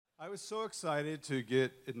I was so excited to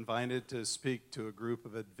get invited to speak to a group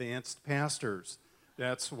of advanced pastors.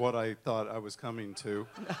 That's what I thought I was coming to.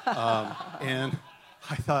 And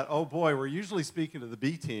I thought, oh boy, we're usually speaking to the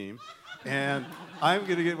B team, and we're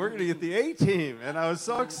going to get the A team. And I was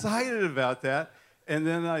so excited about that. And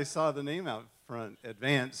then I saw the name out front,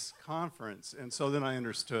 Advanced Conference, and so then I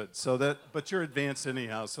understood. But you're advanced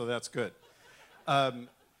anyhow, so that's good.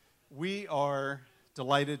 We are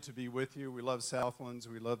delighted to be with you. We love Southlands.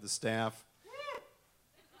 We love the staff.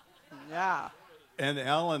 Yeah. And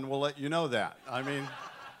Alan will let you know that. I mean,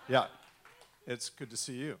 yeah, it's good to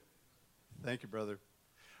see you. Thank you, brother.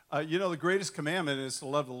 The greatest commandment is to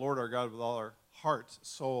love the Lord our God with all our heart,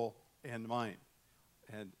 soul, and mind.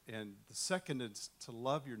 And the second is to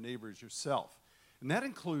love your neighbors yourself. And that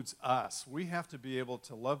includes us. We have to be able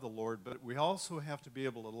to love the Lord, but we also have to be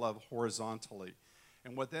able to love horizontally.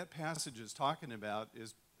 And what that passage is talking about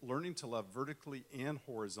is learning to love vertically and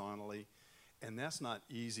horizontally, and that's not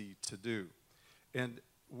easy to do. And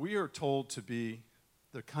we are told to be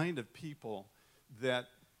the kind of people that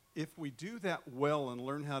if we do that well and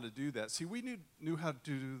learn how to do that, see, we knew how to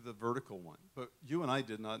do the vertical one, but you and I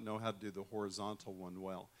did not know how to do the horizontal one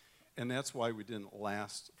well. And that's why we didn't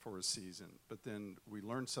last for a season. But then we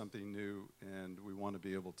learned something new, and we want to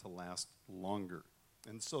be able to last longer.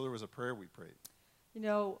 And so there was a prayer we prayed.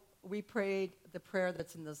 We prayed the prayer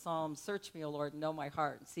that's in the Psalm, search me, O Lord, and know my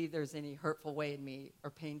heart, and see if there's any hurtful way in me or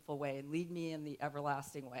painful way, and lead me in the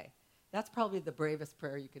everlasting way. That's probably the bravest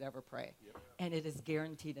prayer you could ever pray. Yep. And it is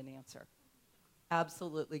guaranteed an answer.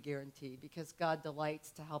 Absolutely guaranteed, because God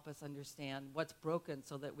delights to help us understand what's broken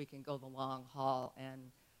so that we can go the long haul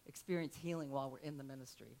and experience healing while we're in the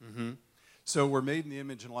ministry. Mm-hmm. So we're made in the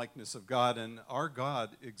image and likeness of God, and our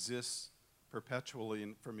God exists perpetually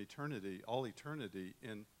and from eternity, all eternity,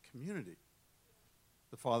 in community.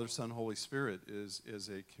 The Father, Son, Holy Spirit is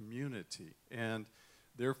a community. And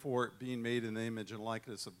therefore, being made in the image and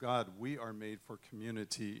likeness of God, we are made for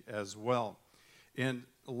community as well. And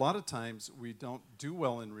a lot of times we don't do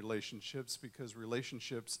well in relationships because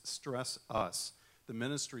relationships stress us. The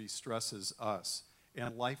ministry stresses us.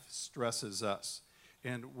 And life stresses us.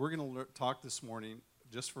 And we're going to talk this morning,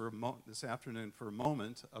 this afternoon for a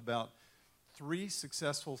moment, about 3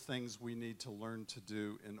 successful things we need to learn to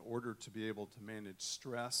do in order to be able to manage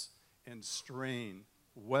stress and strain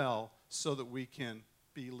well so that we can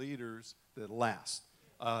be leaders that last.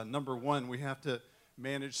 Number 1, we have to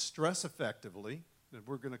manage stress effectively. And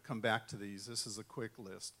we're going to come back to these. This is a quick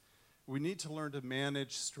list. We need to learn to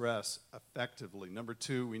manage stress effectively. Number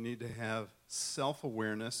 2, we need to have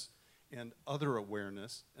self-awareness and other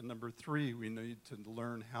awareness. And number 3, we need to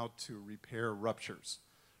learn how to repair ruptures.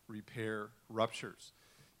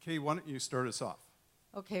 Kay, why don't you start us off?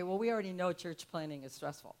 Okay, well, we already know church planning is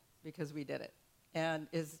stressful because we did it. And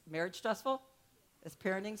is marriage stressful? Is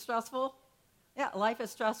parenting stressful? Yeah, life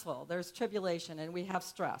is stressful. There's tribulation, and we have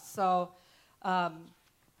stress. So I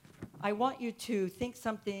want you to think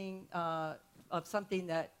of something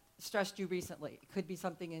that stressed you recently. It could be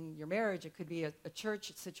something in your marriage. It could be a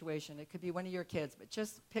church situation. It could be one of your kids. But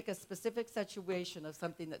just pick a specific situation of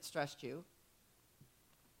something that stressed you.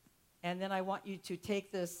 And then I want you to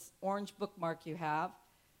take this orange bookmark you have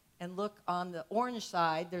and look on the orange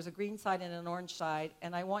side. There's a green side and an orange side.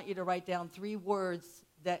 And I want you to write down 3 words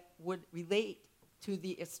that would relate to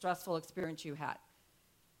the stressful experience you had.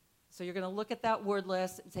 So you're going to look at that word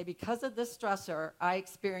list and say, because of this stressor, I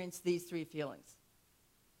experienced these 3 feelings.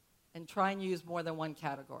 And try and use more than one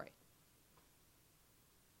category.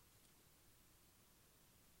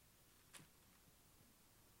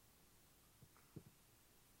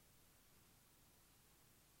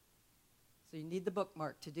 So you need the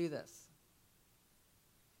bookmark to do this.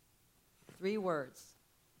 3 words.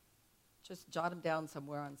 Just jot them down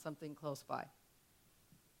somewhere on something close by.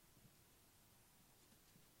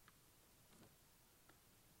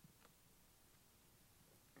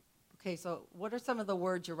 Okay, so what are some of the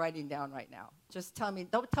words you're writing down right now? Just tell me,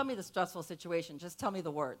 don't tell me the stressful situation, just tell me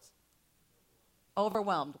the words.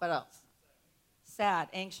 Overwhelmed, what else? Sad,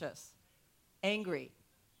 anxious, angry,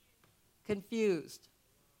 confused,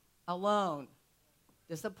 alone,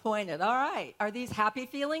 disappointed. All right, are these happy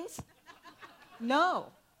feelings? No,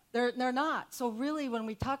 they're not. So really, when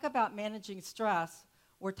we talk about managing stress,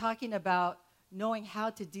 we're talking about knowing how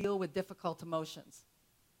to deal with difficult emotions.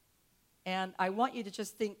 And I want you to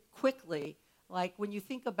just think quickly, like when you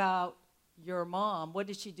think about your mom, what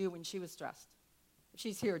did she do when she was stressed? If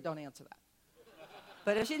she's here, don't answer that.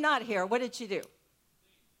 But if she's not here, what did she do?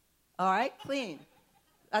 All right, clean.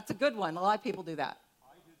 That's a good one. A lot of people do that.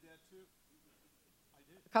 I did that too.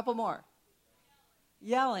 A couple more.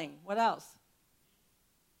 Yelling. What else?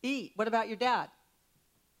 Eat. What about your dad?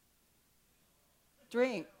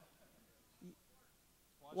 Drink.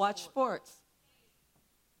 Watch sports.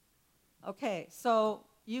 Okay, so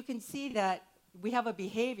you can see that we have a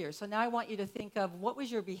behavior. So now I want you to think of what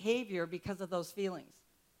was your behavior because of those feelings?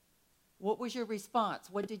 What was your response?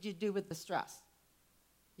 What did you do with the stress?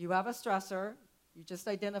 You have a stressor. You just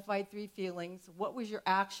identified 3 feelings. What was your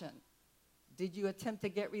action? Did you attempt to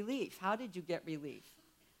get relief? How did you get relief?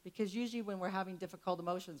 Because usually when we're having difficult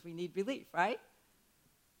emotions, we need relief, right?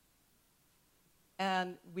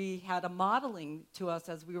 And we had a modeling to us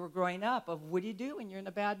as we were growing up of what do you do when you're in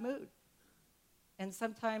a bad mood? And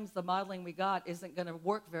sometimes the modeling we got isn't going to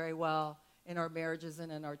work very well in our marriages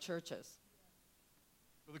and in our churches.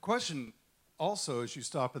 Well, the question also, as you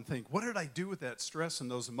stop and think, what did I do with that stress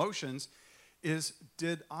and those emotions, is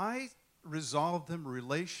did I resolve them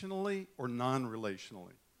relationally or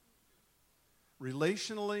non-relationally?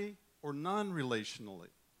 Relationally or non-relationally?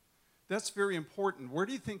 That's very important. Where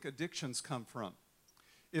do you think addictions come from?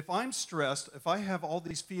 If I'm stressed, if I have all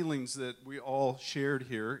these feelings that we all shared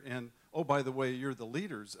here, and oh, by the way, you're the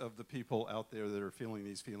leaders of the people out there that are feeling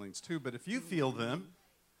these feelings too, but if you feel them,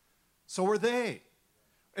 so are they.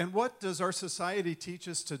 And what does our society teach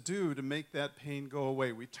us to do to make that pain go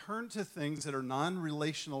away? We turn to things that are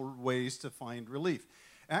non-relational ways to find relief.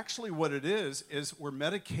 Actually, what it is we're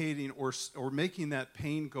medicating or making that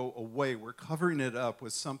pain go away. We're covering it up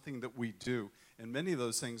with something that we do. And many of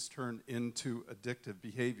those things turn into addictive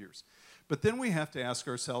behaviors. But then we have to ask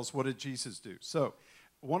ourselves, what did Jesus do? So,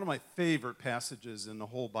 one of my favorite passages in the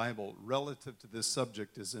whole Bible relative to this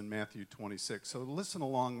subject is in Matthew 26. So listen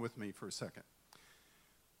along with me for a second.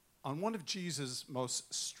 On one of Jesus'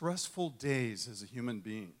 most stressful days as a human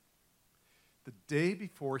being, the day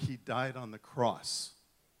before he died on the cross,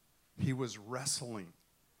 he was wrestling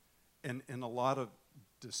and in a lot of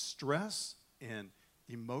distress and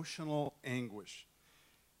emotional anguish.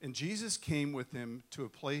 And Jesus came with him to a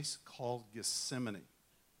place called Gethsemane.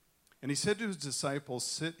 And he said to his disciples,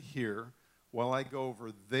 sit here while I go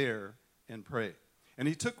over there and pray. And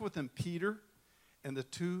he took with him Peter and the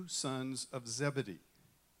 2 sons of Zebedee.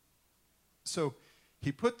 So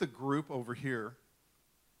he put the group over here,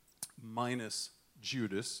 minus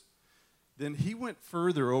Judas. Then he went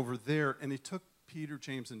further over there, and he took Peter,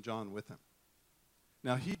 James, and John with him.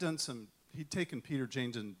 Now, he'd taken Peter,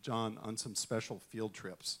 James, and John on some special field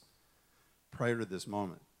trips prior to this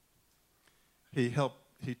moment.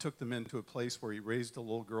 He took them into a place where he raised a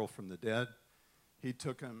little girl from the dead. He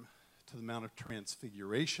took them to the Mount of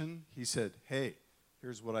Transfiguration. He said, hey,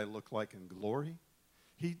 here's what I look like in glory.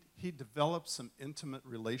 He developed some intimate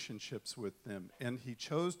relationships with them, and he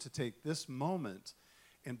chose to take this moment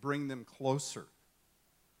and bring them closer.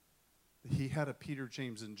 He had a Peter,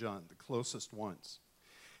 James, and John, the closest ones.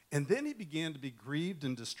 And then he began to be grieved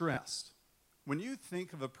and distressed. When you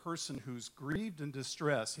think of a person who's grieved and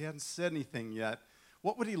distressed, he hadn't said anything yet,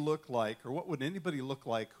 what would he look like, or what would anybody look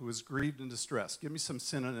like who is grieved and distressed? Give me some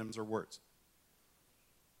synonyms or words.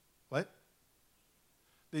 What?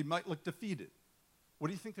 They might look defeated. What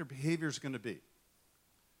do you think their behavior is going to be?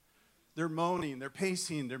 They're moaning, they're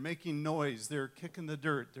pacing, they're making noise, they're kicking the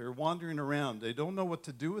dirt, they're wandering around, they don't know what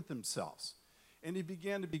to do with themselves. And he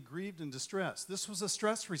began to be grieved and distressed. This was a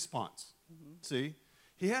stress response. See?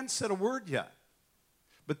 He hadn't said a word yet.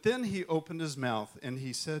 But then he opened his mouth and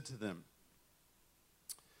he said to them,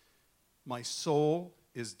 my soul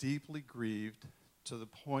is deeply grieved to the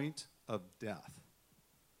point of death.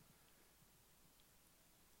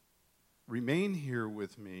 Remain here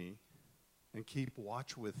with me and keep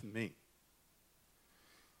watch with me.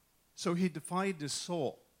 So he defied his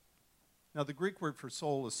soul. Now, the Greek word for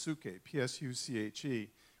soul is psyche, P-S-U-C-H-E.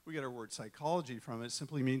 We get our word psychology from it. It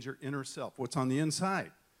simply means your inner self, what's on the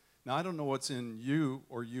inside. Now, I don't know what's in you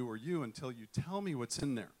or you or you until you tell me what's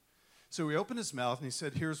in there. So he opened his mouth and he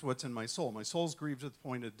said, here's what's in my soul. My soul's grieved to the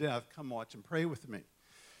point of death. Come watch and pray with me.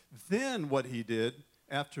 Then what he did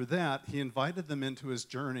after that, he invited them into his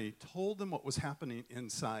journey, told them what was happening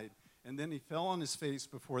inside, and then he fell on his face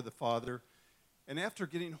before the Father. And after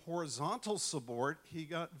getting horizontal support, he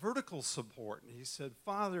got vertical support. And he said,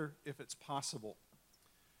 Father, if it's possible,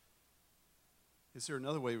 is there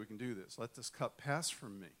another way we can do this? Let this cup pass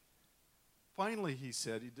from me. Finally, he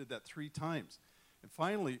said, he did that 3 times. And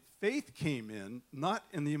finally, faith came in, not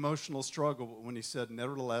in the emotional struggle, but when he said,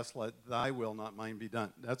 nevertheless, let thy will, not mine, be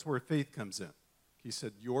done. That's where faith comes in. He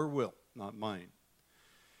said, your will, not mine.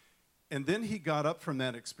 And then he got up from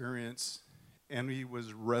that experience, and he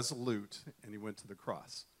was resolute, and he went to the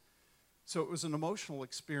cross. So it was an emotional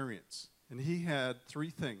experience. And he had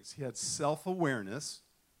 3 things. He had self-awareness,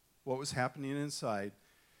 what was happening inside.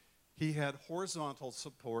 He had horizontal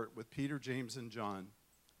support with Peter, James, and John,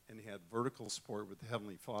 and he had vertical support with the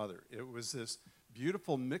Heavenly Father. It was this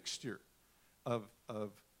beautiful mixture of a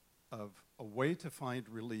way to find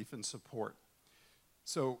relief and support.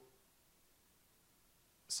 So,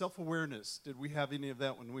 self-awareness, did we have any of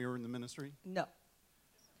that when we were in the ministry? No.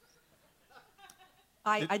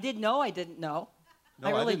 I did know I didn't know. No,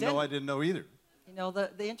 I really didn't know I didn't know either. You know,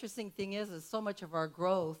 the interesting thing is so much of our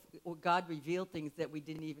growth, God revealed things that we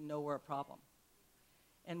didn't even know were a problem.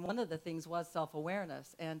 And one of the things was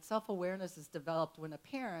self-awareness. And self-awareness is developed when a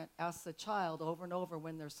parent asks a child over and over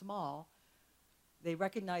when they're small, they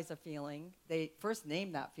recognize a feeling. They first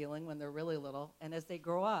name that feeling when they're really little. And as they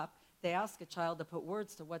grow up, they ask a child to put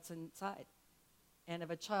words to what's inside. And if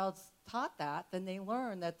a child's taught that, then they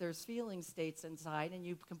learn that there's feeling states inside, and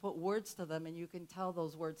you can put words to them, and you can tell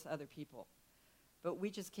those words to other people. But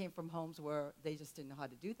we just came from homes where they just didn't know how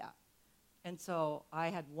to do that. And so I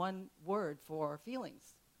had one word for feelings.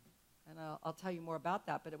 And I'll tell you more about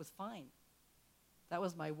that, but it was fine. That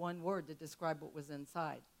was my one word to describe what was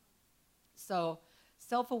inside. So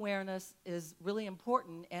self-awareness is really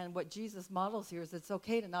important, and what Jesus models here is it's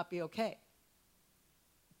okay to not be okay.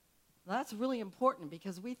 That's really important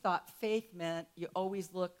because we thought faith meant you always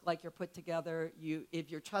look like you're put together. If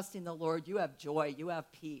you're trusting the Lord, you have joy, you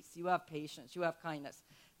have peace, you have patience, you have kindness.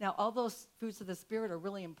 Now, all those fruits of the Spirit are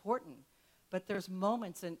really important, but there's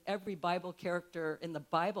moments in every Bible character in the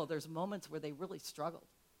Bible, there's moments where they really struggled,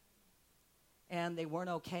 and they weren't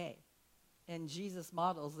okay. And Jesus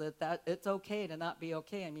models that it's okay to not be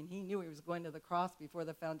okay. I mean, he knew he was going to the cross before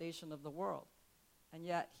the foundation of the world. And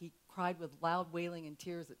yet he cried with loud wailing and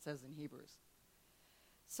tears, it says in Hebrews.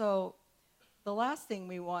 So the last thing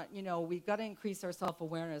we want, we've got to increase our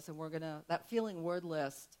self-awareness, and that feeling word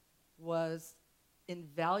list was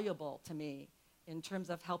invaluable to me in terms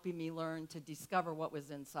of helping me learn to discover what was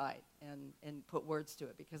inside and put words to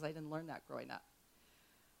it, because I didn't learn that growing up.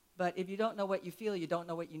 But if you don't know what you feel, you don't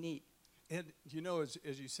know what you need. And,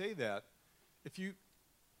 as you say that, if you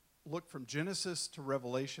look from Genesis to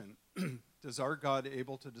Revelation, is our God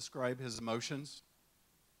able to describe his emotions?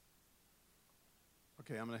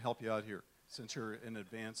 Okay, I'm going to help you out here, since you're an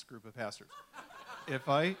advanced group of pastors. If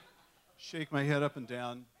I shake my head up and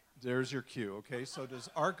down, there's your cue, okay? So does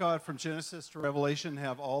our God from Genesis to Revelation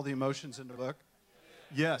have all the emotions in the book?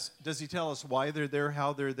 Yes. Does he tell us why they're there,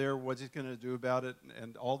 how they're there, what he's going to do about it,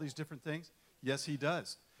 and all these different things? Yes, he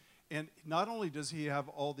does. And not only does he have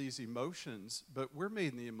all these emotions, but we're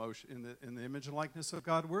made in the image and likeness of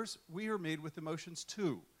God. We are made with emotions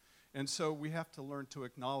too. And so we have to learn to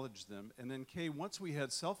acknowledge them. And then, Kay, once we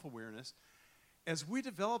had self-awareness, as we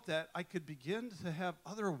developed that, I could begin to have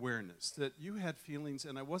other awareness that you had feelings,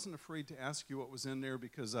 and I wasn't afraid to ask you what was in there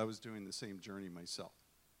because I was doing the same journey myself.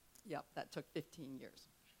 Yep, that took 15 years.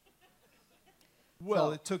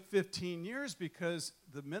 Well, it took 15 years because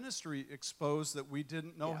the ministry exposed that we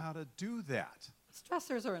didn't know how to do that.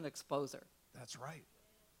 Stressors are an exposer. That's right.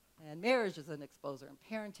 And marriage is an exposer, and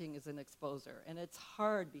parenting is an exposer. And it's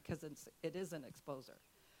hard because it is an exposer.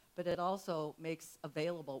 But it also makes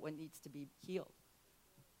available what needs to be healed.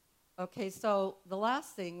 Okay, so the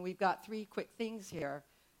last thing, we've got 3 quick things here,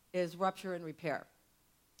 is rupture and repair.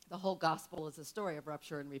 The whole gospel is a story of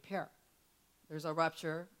rupture and repair. There's a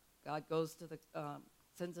rupture. God goes to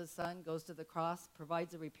sends his son, goes to the cross,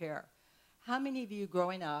 provides a repair. How many of you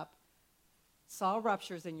growing up saw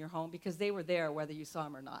ruptures in your home because they were there whether you saw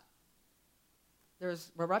them or not? A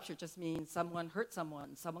rupture just means someone hurt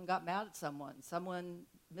someone got mad at someone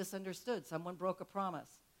misunderstood, someone broke a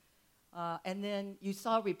promise. And then you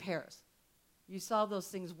saw repairs. You saw those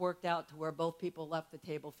things worked out to where both people left the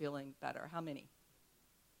table feeling better. How many?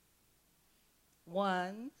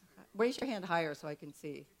 1. Raise your hand higher so I can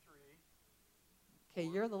see. Okay,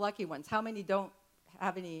 you're the lucky ones. How many don't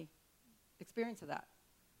have any experience of that?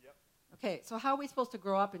 Yep. Okay, so how are we supposed to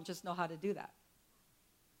grow up and just know how to do that?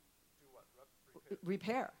 Do what?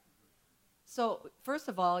 Repair. So first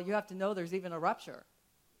of all, you have to know there's even a rupture.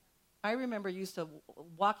 I remember used to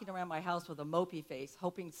walking around my house with a mopey face,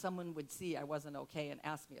 hoping someone would see I wasn't okay and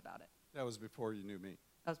ask me about it. That was before you knew me.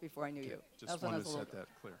 That was before I knew you. Just wanted to set that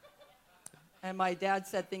clear. And my dad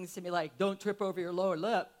said things to me like, don't trip over your lower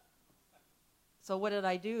lip. So what did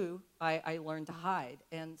I do? I learned to hide.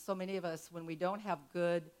 And so many of us, when we don't have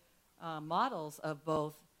good models of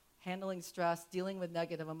both handling stress, dealing with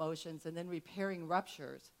negative emotions, and then repairing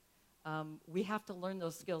ruptures, we have to learn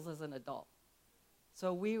those skills as an adult.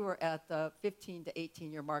 So we were at the 15 to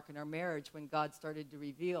 18-year mark in our marriage when God started to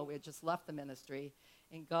reveal. We had just left the ministry,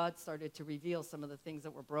 and God started to reveal some of the things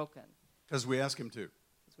that were broken. Because we asked him to.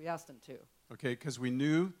 Because we asked him to. okay, because we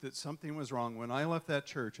knew that something was wrong. When I left that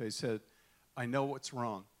church, I said, I know what's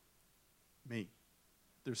wrong. Me.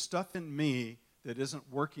 There's stuff in me that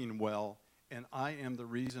isn't working well, and I am the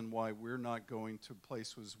reason why we're not going to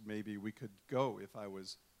places maybe we could go if I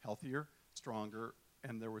was healthier, stronger,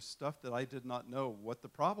 and there was stuff that I did not know what the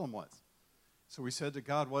problem was. So we said to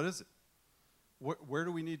God, what is it? Where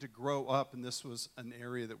do we need to grow up? And this was an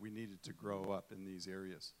area that we needed to grow up in these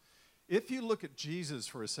areas. If you look at Jesus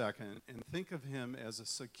for a second and think of him as a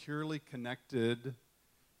securely connected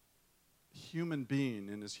human being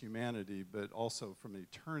in his humanity, but also from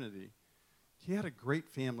eternity, he had a great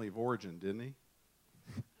family of origin, didn't he?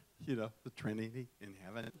 You know, the Trinity in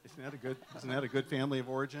heaven. Isn't that a good family of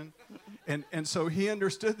origin? And so he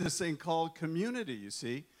understood this thing called community, you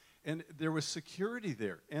see, and there was security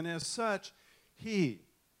there. And as such, he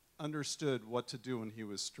understood what to do when he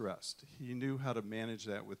was stressed. He knew how to manage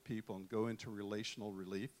that with people and go into relational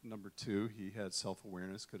relief. Number two, he had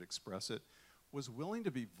self-awareness, could express it, was willing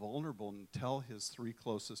to be vulnerable and tell his three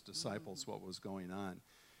closest disciples what was going on.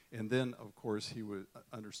 And then, of course, he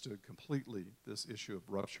understood completely this issue of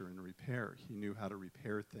rupture and repair. He knew how to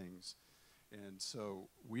repair things. And so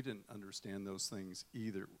we didn't understand those things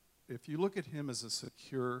either. If you look at him as a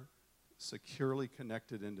securely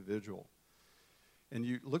connected individual, and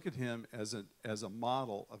you look at him as a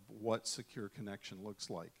model of what secure connection looks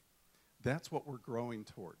like, that's what we're growing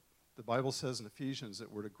toward. The Bible says in Ephesians that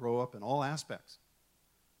we're to grow up in all aspects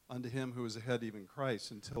unto him who is ahead, even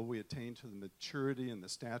Christ, until we attain to the maturity and the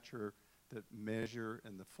stature that measure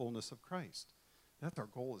and the fullness of Christ. That's our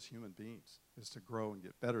goal as human beings, is to grow and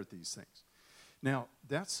get better at these things. Now,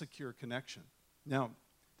 that's secure connection. Now,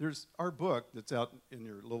 there's our book that's out in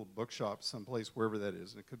your little bookshop someplace, wherever that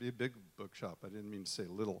is, and it could be a big bookshop. I didn't mean to say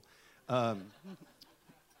little. It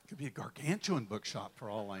could be a gargantuan bookshop for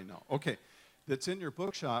all I know. Okay, that's in your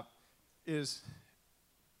bookshop is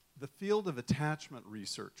the field of attachment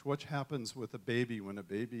research. What happens with a baby when a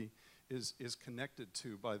baby is connected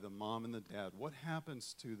to by the mom and the dad? What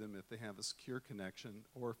happens to them if they have a secure connection,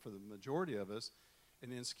 or for the majority of us,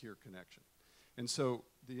 an insecure connection? And so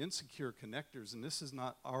the insecure connectors, and this is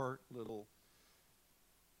not our little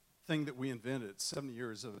thing that we invented, 70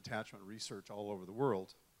 years of attachment research all over the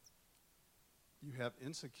world. You have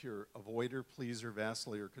insecure, avoider, pleaser,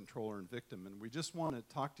 vacillator, controller, and victim. And we just want to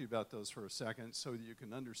talk to you about those for a second so that you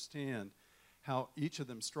can understand how each of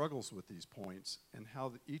them struggles with these points and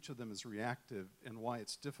how each of them is reactive and why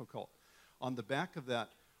it's difficult. On the back of that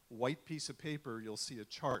white piece of paper, you'll see a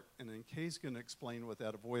chart, and then Kay's going to explain what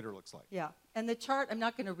that avoider looks like. Yeah, and the chart, I'm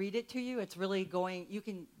not going to read it to you. It's really going, you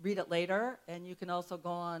can read it later, and you can also go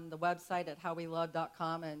on the website at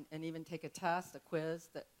howwelove.com and even take a test, a quiz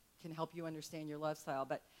that can help you understand your love style.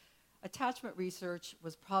 But attachment research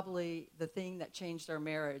was probably the thing that changed our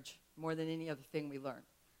marriage more than any other thing we learned.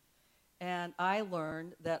 And I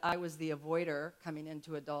learned that I was the avoider coming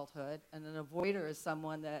into adulthood, and an avoider is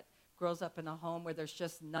someone that grows up in a home where there's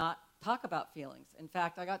just not talk about feelings. In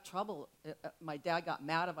fact, I got trouble. My dad got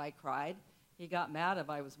mad if I cried. He got mad if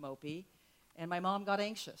I was mopey. And my mom got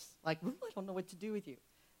anxious, like, I don't know what to do with you.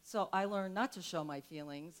 So I learned not to show my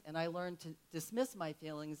feelings, and I learned to dismiss my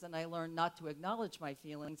feelings, and I learned not to acknowledge my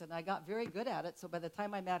feelings, and I got very good at it. So by the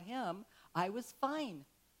time I met him, I was fine.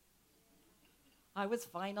 I was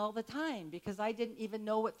fine all the time because I didn't even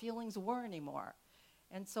know what feelings were anymore.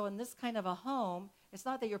 And so in this kind of a home, it's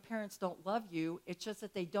not that your parents don't love you, it's just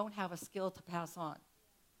that they don't have a skill to pass on.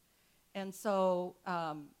 And so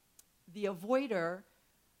the avoider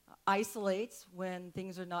isolates when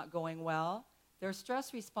things are not going well. Their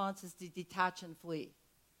stress response is to detach and flee.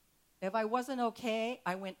 If I wasn't okay,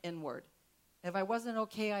 I went inward. If I wasn't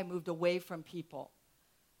okay, I moved away from people.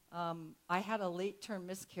 I had a late-term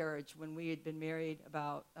miscarriage when we had been married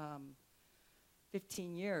about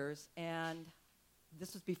 15 years, and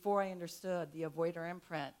this was before I understood the avoider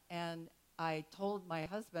imprint. And I told my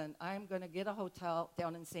husband, I'm going to get a hotel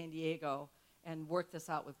down in San Diego and work this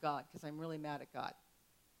out with God because I'm really mad at God.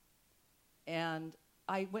 And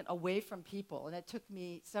I went away from people, and it took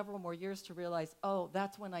me several more years to realize, oh,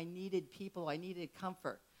 that's when I needed people, I needed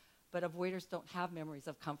comfort. But avoiders don't have memories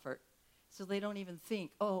of comfort. So they don't even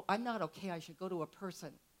think, oh, I'm not okay, I should go to a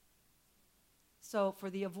person. So for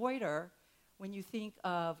the avoider, when you think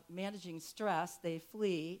of managing stress, they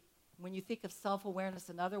flee. When you think of self-awareness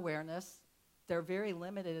and other awareness, they're very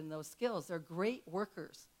limited in those skills. They're great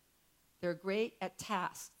workers. They're great at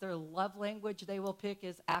tasks. Their love language they will pick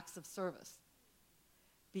is acts of service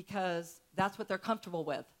because that's what they're comfortable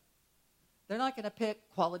with. They're not going to pick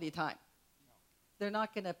quality time. They're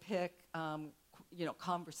not going to pick,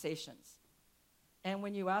 conversations. And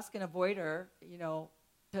when you ask an avoider,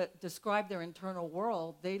 to describe their internal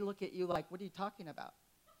world, they look at you like, what are you talking about?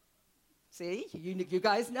 See, you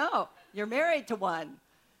guys know. You're married to one.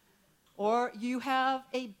 Or you have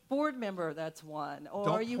a board member that's one. Or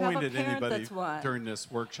Don't you have point a at parent anybody that's one. during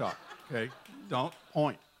this workshop, okay? Don't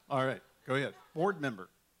point. All right, go ahead. Board member.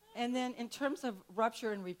 And then in terms of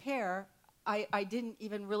rupture and repair, I didn't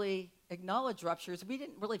even really acknowledge ruptures. We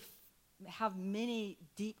didn't really have many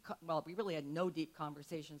we really had no deep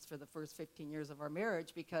conversations for the first 15 years of our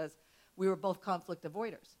marriage because we were both conflict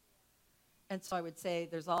avoiders. And so I would say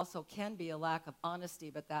there's also can be a lack of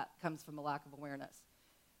honesty, but that comes from a lack of awareness.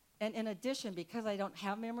 And in addition, because I don't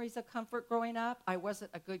have memories of comfort growing up, I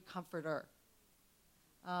wasn't a good comforter.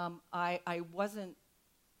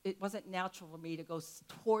 It wasn't natural for me to go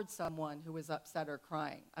towards someone who was upset or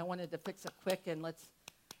crying. I wanted to fix it quick and let's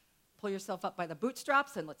pull yourself up by the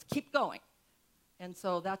bootstraps and let's keep going. And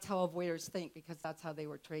so that's how avoiders think because that's how they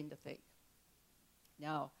were trained to think.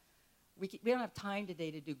 Now, we don't have time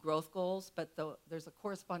today to do growth goals, but there's a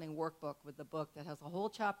corresponding workbook with the book that has a whole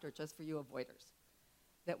chapter just for you avoiders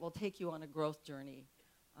that will take you on a growth journey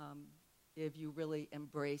if you really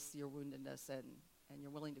embrace your woundedness and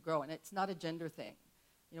you're willing to grow. And it's not a gender thing.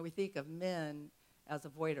 You know, we think of men as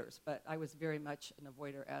avoiders, but I was very much an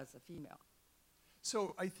avoider as a female.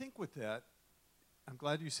 So I think with that, I'm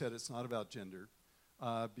glad you said it's not about gender,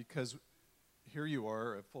 because here you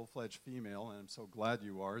are, a full-fledged female, and I'm so glad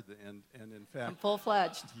you are. And in fact, I'm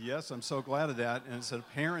full-fledged. Yes, I'm so glad of that, and it's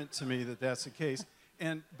apparent to me that that's the case.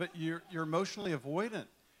 But you're emotionally avoidant,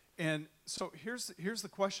 and so here's the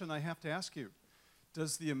question I have to ask you: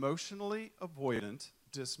 does the emotionally avoidant,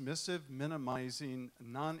 dismissive, minimizing,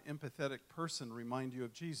 non-empathetic person remind you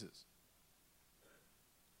of Jesus?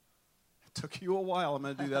 It took you a while. I'm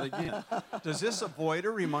going to do that again. Does this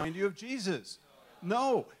avoider remind you of Jesus?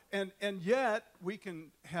 No. And yet, we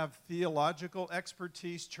can have theological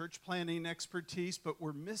expertise, church planning expertise, but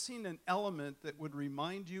we're missing an element that would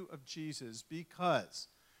remind you of Jesus because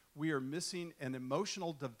we are missing an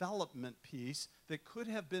emotional development piece that could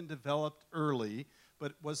have been developed early,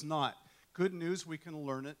 but was not. Good news, we can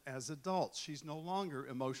learn it as adults. She's no longer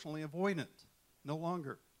emotionally avoidant. No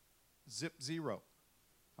longer. Zero.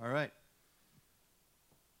 All right.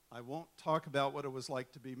 I won't talk about what it was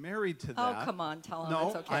like to be married to that. Oh, come on, tell him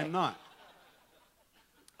it's okay. No, I'm not.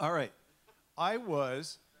 All right. I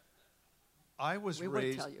was we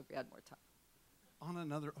raised... would tell you if we had more time. On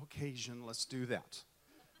another occasion, let's do that.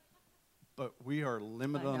 But we are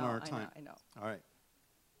limited on our time. I know. All right.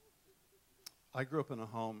 I grew up in a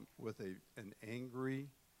home with an angry,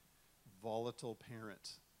 volatile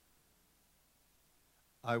parent.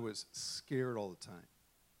 I was scared all the time.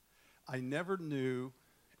 I never knew,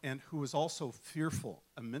 and who was also fearful,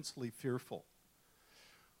 immensely fearful.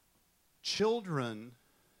 Children,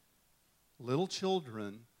 little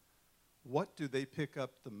children, what do they pick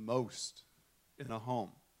up the most in a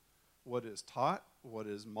home? What is taught? What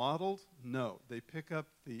is modeled? No, they pick up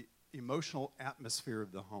the emotional atmosphere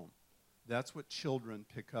of the home. That's what children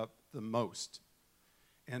pick up the most.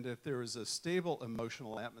 And if there is a stable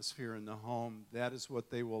emotional atmosphere in the home, that is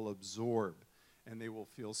what they will absorb, and they will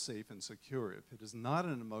feel safe and secure. If it is not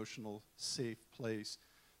an emotional, safe place,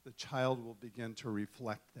 the child will begin to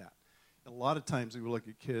reflect that. A lot of times we look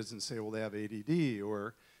at kids and say, well, they have ADD,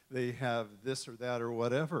 or they have this or that or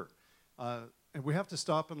whatever. And we have to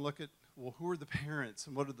stop and look at, well, who are the parents,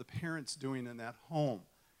 and what are the parents doing in that home?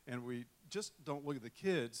 And we just don't look at the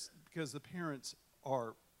kids, because the parents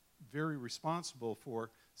are very responsible for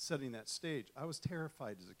setting that stage. I was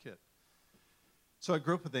terrified as a kid. So I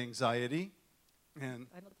grew up with anxiety. And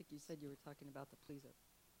I don't think you said you were talking about the pleaser.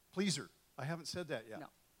 Pleaser. I haven't said that yet. No.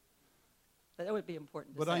 But that would be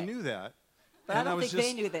important to but say. I knew that. But I don't think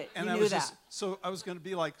they knew that. You knew that. So I was going to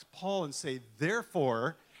be like Paul and say,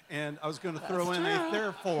 therefore, and I was going to throw in a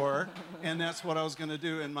therefore, and that's what I was going to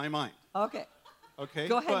do in my mind. Okay. Okay?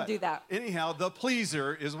 Go ahead and do that. Anyhow, the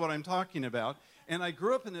pleaser is what I'm talking about. And I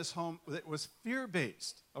grew up in this home that was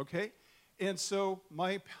fear-based, okay? And so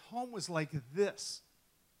my home was like this,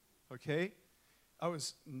 okay? I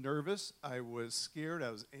was nervous, I was scared,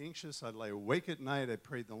 I was anxious, I'd lay awake at night, I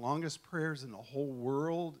prayed the longest prayers in the whole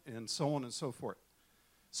world, and so on and so forth.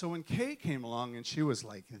 So when Kay came along and she was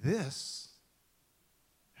like this,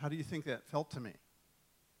 how do you think that felt to me?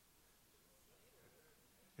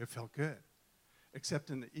 It felt good. Except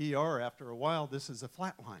in the ER, after a while, this is a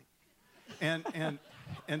flat line. And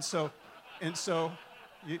so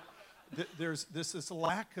there's this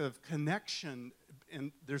lack of connection,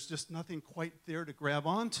 and there's just nothing quite there to grab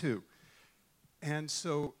onto. And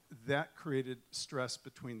so that created stress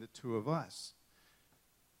between the two of us.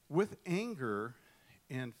 With anger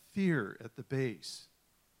and fear at the base,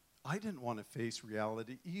 I didn't want to face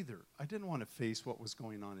reality either. I didn't want to face what was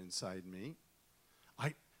going on inside me.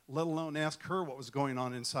 Let alone ask her what was going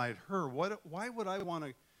on inside her. Why would I want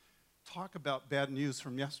to talk about bad news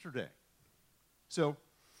from yesterday? So,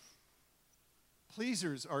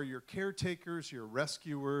 pleasers are your caretakers, your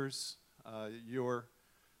rescuers, the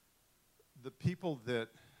people that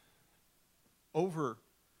they'll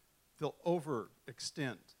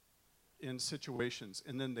overextend in situations,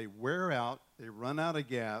 and then they wear out, they run out of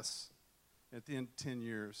gas. At the end of 10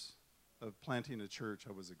 years of planting a church,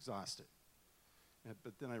 I was exhausted.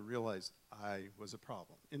 But then I realized I was a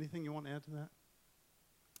problem. Anything you want to add to that?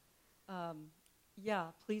 Yeah,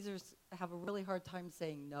 pleasers have a really hard time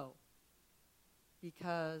saying no,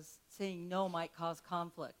 because saying no might cause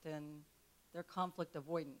conflict, and they're conflict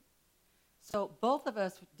avoidant. So both of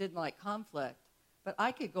us didn't like conflict, but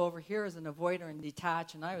I could go over here as an avoider and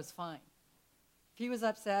detach, and I was fine. If he was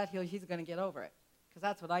upset, he's going to get over it, because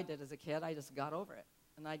that's what I did as a kid. I just got over it,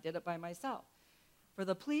 and I did it by myself. For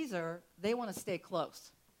the pleaser, they want to stay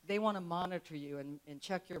close. They want to monitor you and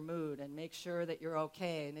check your mood and make sure that you're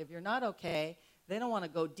okay. And if you're not okay, they don't want to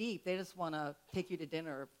go deep. They just want to take you to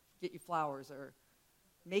dinner or get you flowers or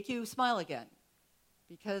make you smile again.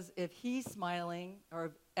 Because if he's smiling,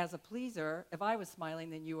 or as a pleaser, if I was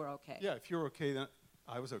smiling, then you were okay. Yeah, if you're okay, then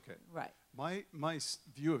I was okay. Right. My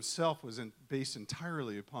view of self was based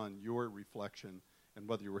entirely upon your reflection and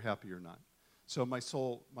whether you were happy or not. So my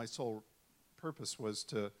sole purpose was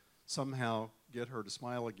to somehow get her to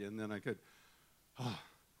smile again. Then I could,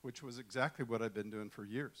 which was exactly what I've been doing for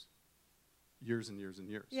years and years and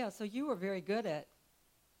years. Yeah, so you were pretty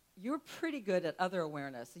good at other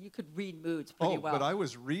awareness. You could read moods pretty well. But I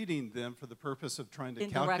was reading them for the purpose of trying to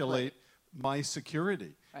calculate my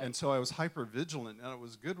security. Right. And so I was hyper-vigilant, and it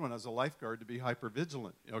was good when I was a lifeguard to be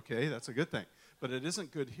hyper-vigilant. Okay, that's a good thing. But it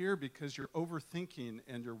isn't good here because you're overthinking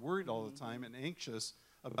and you're worried all the time and anxious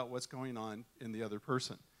about what's going on in the other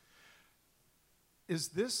person. Is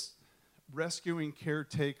this rescuing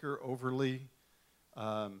caretaker overly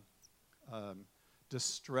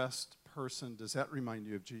distressed person, does that remind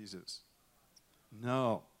you of Jesus?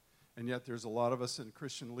 No. And yet there's a lot of us in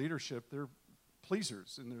Christian leadership, they're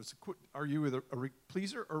pleasers. And are you either a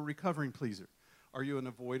pleaser or a recovering pleaser? Are you an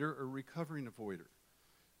avoider or a recovering avoider?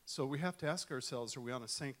 So we have to ask ourselves, are we on a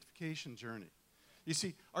sanctification journey? You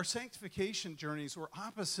see, our sanctification journeys were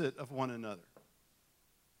opposite of one another.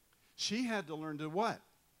 She had to learn to what?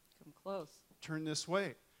 Come close. Turn this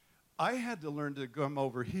way. I had to learn to come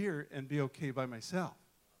over here and be okay by myself.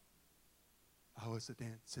 I was a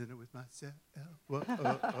dancing with myself.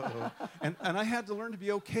 Whoa. And I had to learn to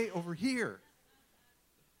be okay over here.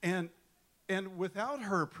 And without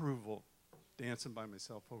her approval, dancing by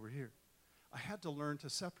myself over here. I had to learn to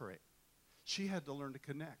separate. She had to learn to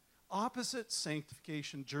connect. Opposite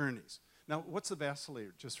sanctification journeys. Now, what's the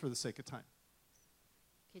vacillator, just for the sake of time?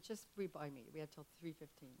 Okay, just read by me. We have till 3:15,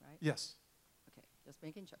 right? Yes. Okay, just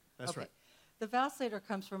making sure. That's right. The vacillator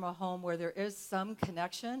comes from a home where there is some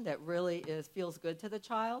connection that really feels good to the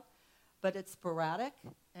child, but it's sporadic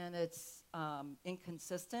and it's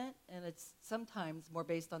inconsistent, and it's sometimes more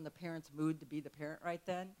based on the parent's mood to be the parent right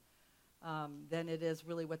then than it is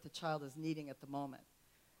really what the child is needing at the moment.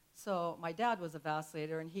 So my dad was a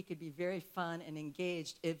vacillator, and he could be very fun and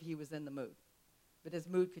engaged if he was in the mood. But his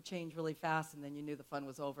mood could change really fast, and then you knew the fun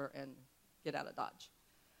was over and get out of Dodge.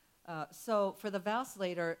 So for the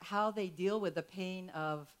vacillator, how they deal with the pain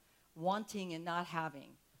of wanting and not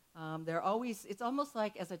having. It's almost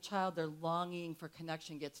like as a child, their longing for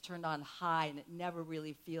connection gets turned on high, and it never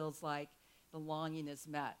really feels like the longing is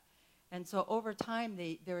met. And so over time,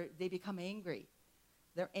 they become angry.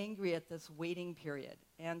 They're angry at this waiting period.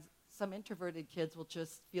 And some introverted kids will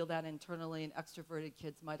just feel that internally, and extroverted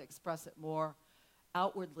kids might express it more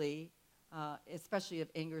outwardly, especially if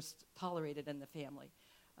anger is tolerated in the family.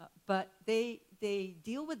 But they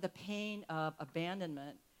deal with the pain of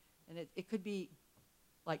abandonment, and it could be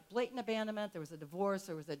like blatant abandonment. There was a divorce,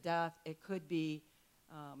 there was a death. It could be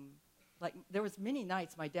like there was many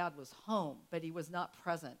nights my dad was home, but he was not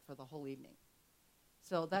present for the whole evening.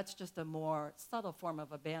 So that's just a more subtle form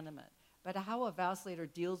of abandonment. But how a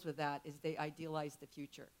vacillator deals with that is they idealize the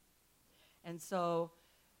future. And so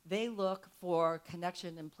they look for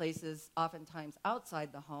connection in places oftentimes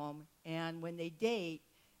outside the home, and when they date,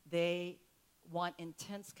 they want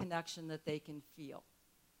intense connection that they can feel.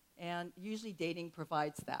 And usually dating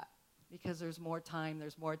provides that because there's more time,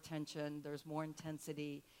 there's more attention, there's more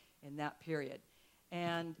intensity in that period.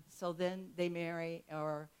 And so then they marry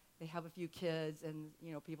or they have a few kids, and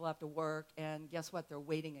people have to work, and guess what? They're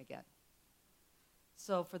waiting again.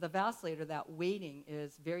 So for the vacillator, that waiting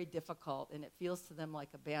is very difficult, and it feels to them like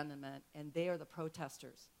abandonment, and they are the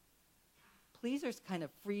protesters. Pleasers kind of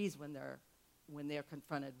freeze when they're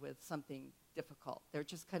confronted with something difficult. They're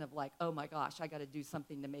just kind of like, oh my gosh, I got to do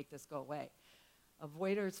something to make this go away.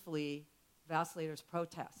 Avoiders flee, vacillators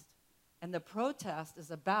protest. And the protest is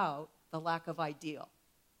about the lack of ideal.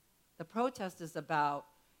 The protest is about,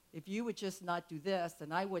 if you would just not do this,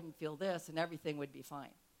 then I wouldn't feel this, and everything would be fine.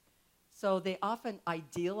 So they often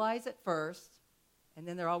idealize it first, and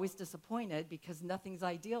then they're always disappointed because nothing's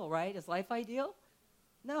ideal, right? Is life ideal?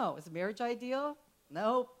 No. Is marriage ideal?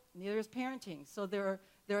 No. Neither is parenting. So they're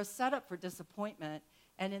a setup for disappointment,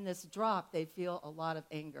 and in this drop, they feel a lot of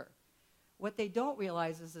anger. What they don't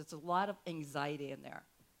realize is there's a lot of anxiety in there.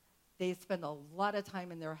 They spend a lot of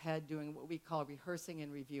time in their head doing what we call rehearsing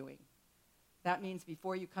and reviewing. That means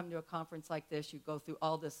before you come to a conference like this, you go through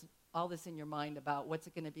all this in your mind about what's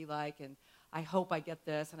it going to be like, and I hope I get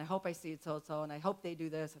this, and I hope I see it so-so, and I hope they do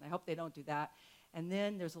this, and I hope they don't do that. And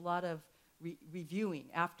then there's a lot of reviewing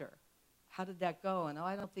after. How did that go? And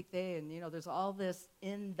I don't think they, and there's all this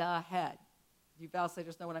in the head. Do you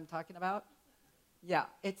validators know what I'm talking about? Yeah,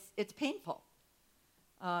 it's painful.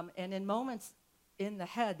 And in moments in the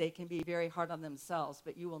head, they can be very hard on themselves,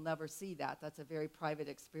 but you will never see that. That's a very private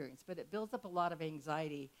experience. But it builds up a lot of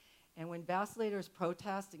anxiety. And when vacillators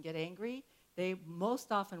protest and get angry, they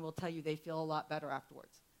most often will tell you they feel a lot better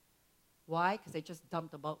afterwards. Why? Because they just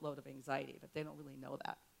dumped a boatload of anxiety, but they don't really know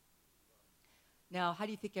that. Now, how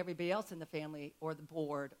do you think everybody else in the family or the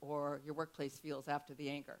board or your workplace feels after the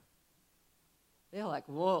anger? They're like,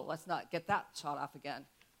 whoa, let's not get that shot off again.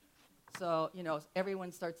 So,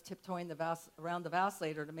 everyone starts tiptoeing around the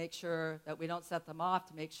vacillator to make sure that we don't set them off,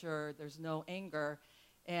 to make sure there's no anger.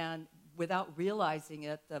 And without realizing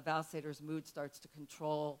it, the vacillator's mood starts to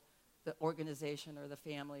control the organization or the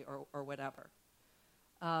family or whatever.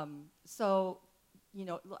 So,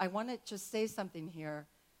 I want to just say something here.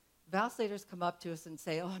 Vacillators come up to us and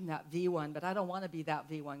say, oh, I'm that V1, but I don't want to be that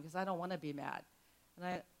V1 because I don't want to be mad.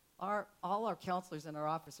 And all our counselors in our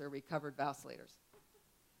office are recovered vacillators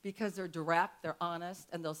because they're direct, they're honest,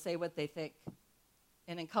 and they'll say what they think.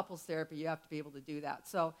 And in couples therapy, you have to be able to do that.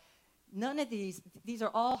 So none of these are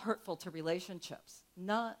all hurtful to relationships.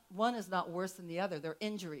 One is not worse than the other. They're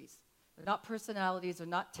injuries. They're not personalities, they're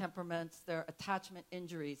not temperaments, they're attachment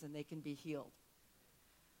injuries, and they can be healed.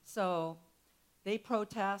 So they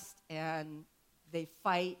protest and they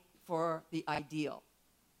fight for the ideal.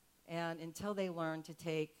 And until they learn to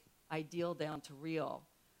take ideal down to real,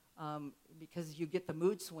 because you get the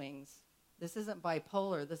mood swings. This isn't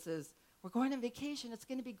bipolar. This is, we're going on vacation. It's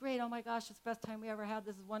going to be great. Oh, my gosh, it's the best time we ever had.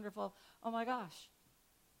 This is wonderful. Oh, my gosh.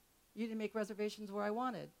 You didn't make reservations where I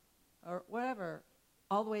wanted or whatever,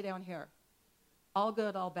 all the way down here. All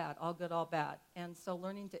good, all bad, all good, all bad. And so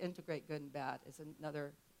learning to integrate good and bad is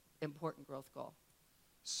another important growth goal.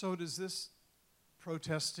 So does this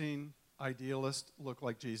protesting idealist look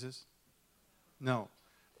like Jesus? No.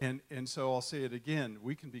 And so I'll say it again.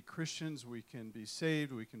 We can be Christians. We can be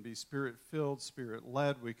saved. We can be Spirit-filled,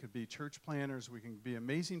 Spirit-led. We could be church planners. We can be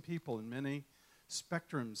amazing people in many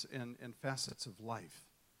spectrums and facets of life.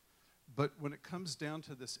 But when it comes down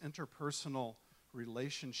to this interpersonal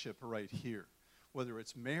relationship right here, whether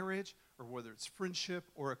it's marriage or whether it's friendship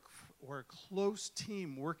or a close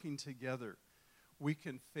team working together, we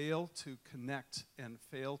can fail to connect and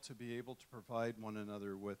fail to be able to provide one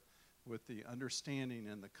another with the understanding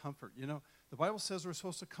and the comfort. The Bible says we're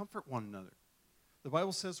supposed to comfort one another. The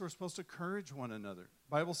Bible says we're supposed to encourage one another. The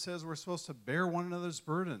Bible says we're supposed to bear one another's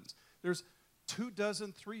burdens. There's 24,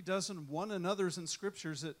 3 one another's in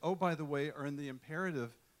scriptures that, oh, by the way, are in the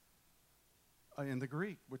imperative in the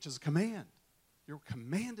Greek, which is a command. You're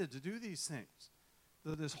commanded to do these things.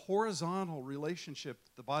 This horizontal relationship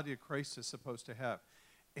that the body of Christ is supposed to have.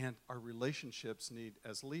 And our relationships need,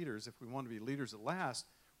 as leaders, if we want to be leaders that last,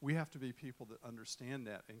 we have to be people that understand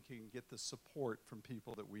that and can get the support from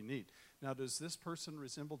people that we need. Now, does this person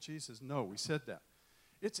resemble Jesus? No, we said that.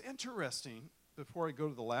 It's interesting, before I go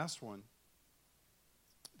to the last one,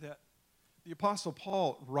 that the Apostle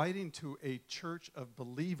Paul, writing to a church of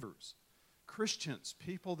believers, Christians,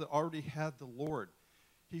 people that already had the Lord,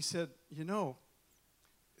 he said,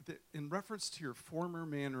 in reference to your former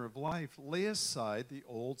manner of life, lay aside the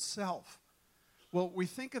old self. Well, we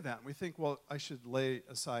think of that, and we think, well, I should lay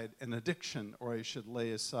aside an addiction, or I should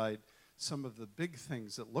lay aside some of the big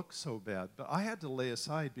things that look so bad. But I had to lay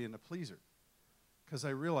aside being a pleaser, because I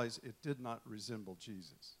realized it did not resemble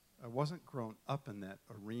Jesus. I wasn't grown up in that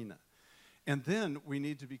arena. And then we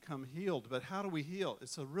need to become healed. But how do we heal?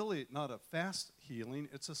 It's really not a fast healing.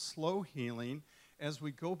 It's a slow healing as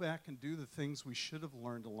we go back and do the things we should have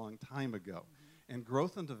learned a long time ago. And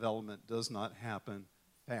growth and development does not happen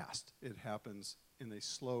fast. It happens in a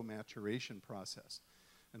slow maturation process.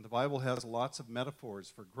 And the Bible has lots of metaphors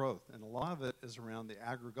for growth, and a lot of it is around the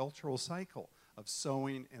agricultural cycle of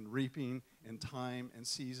sowing and reaping and time and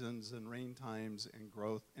seasons and rain times and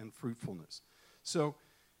growth and fruitfulness. So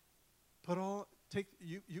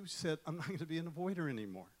you said, I'm not going to be an avoider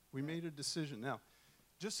anymore. We made a decision. Now,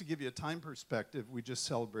 just to give you a time perspective, we just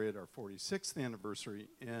celebrated our 46th anniversary,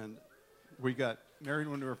 and we got married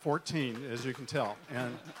when we were 14, as you can tell.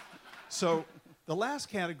 And so the last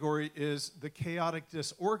category is the chaotic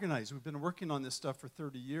disorganized. We've been working on this stuff for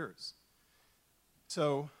 30 years.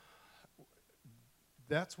 So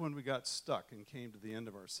that's when we got stuck and came to the end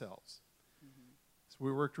of ourselves. So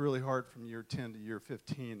we worked really hard from year 10 to year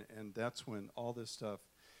 15, and that's when all this stuff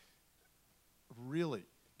really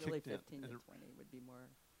kicked 15 in. to 20 would be more.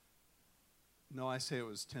 No, I say it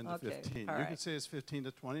was 10 to 15. All You right. can say it's 15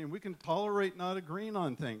 to 20, and we can tolerate not agreeing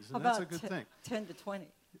on things, How and that's a about good thing. 10 to 20?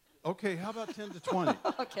 Okay, how about 10 to 20?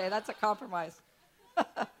 Okay, that's a compromise.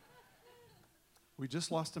 We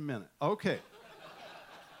just lost a minute. Okay.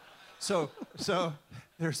 So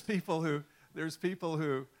there's people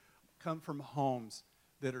who come from homes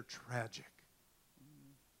that are tragic.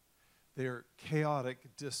 They're chaotic,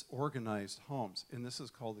 disorganized homes, and this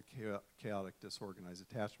is called the chaotic, disorganized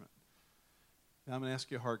attachment. Now I'm going to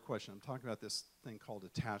ask you a hard question. I'm talking about this thing called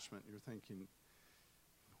attachment. You're thinking,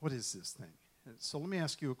 what is this thing? And so let me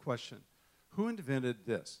ask you a question. Who invented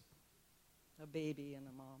this? A baby and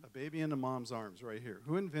a mom. A baby in a mom's arms right here.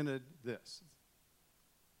 Who invented this?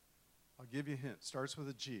 I'll give you a hint. Starts with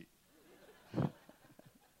a G.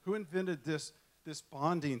 Who invented this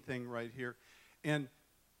bonding thing right here? And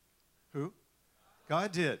who?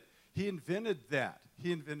 God did. He invented that.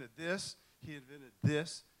 He invented this. He invented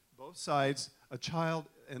this. Both sides. A child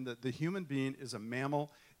and the human being is a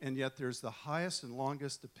mammal, and yet there's the highest and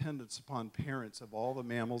longest dependence upon parents of all the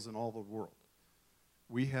mammals in all the world.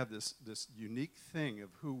 We have this unique thing of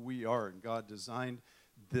who we are, and God designed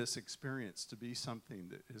this experience to be something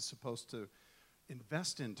that is supposed to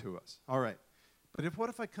invest into us. All right. But what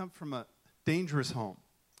if I come from a dangerous home,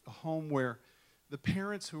 a home where the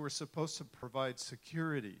parents who are supposed to provide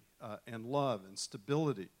security and love and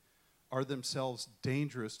stability are themselves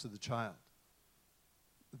dangerous to the child?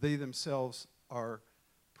 They themselves are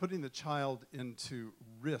putting the child into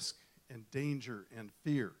risk and danger and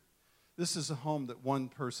fear. This is a home that one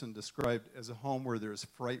person described as a home where there's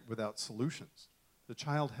fright without solutions. The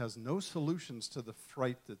child has no solutions to the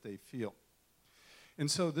fright that they feel. And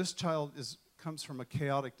so this child comes from a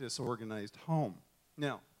chaotic, disorganized home.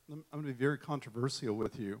 Now, I'm going to be very controversial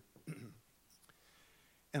with you.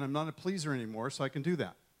 And I'm not a pleaser anymore, so I can do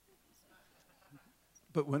that.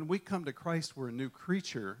 But when we come to Christ, we're a new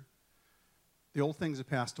creature. The old things have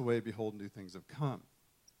passed away, behold, new things have come.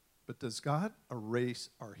 But does God erase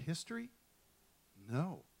our history?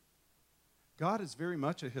 No. God is very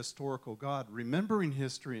much a historical God, remembering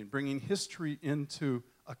history and bringing history into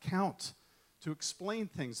account to explain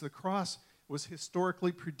things. The cross was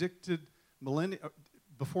historically predicted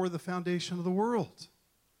before the foundation of the world.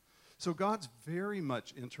 So God's very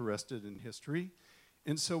much interested in history.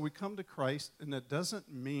 And so we come to Christ, and that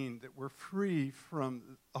doesn't mean that we're free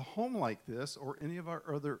from a home like this or any of our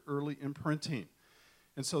other early imprinting.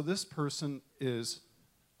 And so this person is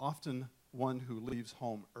often one who leaves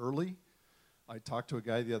home early. I talked to a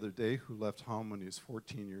guy the other day who left home when he was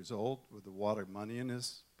 14 years old with a wad of money in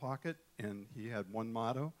his pocket, and he had one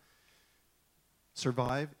motto: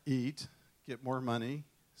 survive, eat, get more money,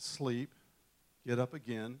 sleep, get up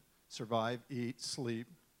again, survive, eat, sleep,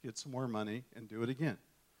 get some more money, and do it again.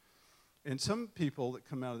 And some people that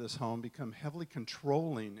come out of this home become heavily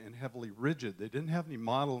controlling and heavily rigid. They didn't have any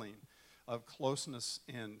modeling of closeness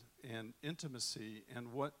and intimacy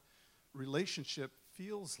and what relationship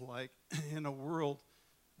feels like in a world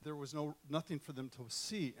there was nothing for them to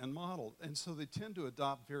see and model. And so they tend to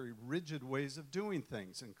adopt very rigid ways of doing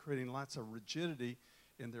things and creating lots of rigidity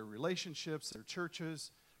in their relationships, their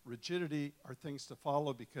churches. Rigidity are things to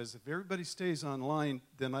follow, because if everybody stays online,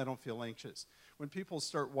 then I don't feel anxious. When people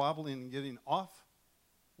start wobbling and getting off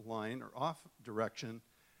line or off direction,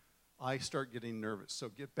 I start getting nervous. So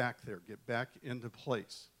get back there, get back into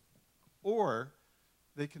place. Or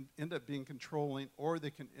they can end up being controlling, or they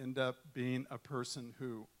can end up being a person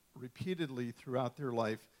who repeatedly throughout their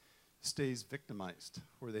life stays victimized,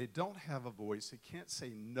 where they don't have a voice, they can't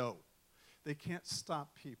say no, they can't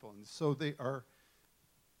stop people, and so they are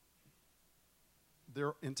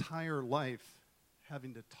their entire life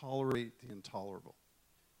having to tolerate the intolerable.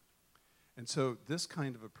 And so this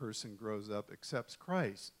kind of a person grows up, accepts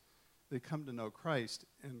Christ. They come to know Christ,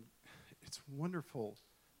 and it's wonderful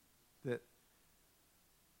that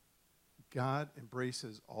God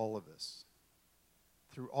embraces all of us.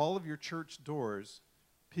 Through all of your church doors,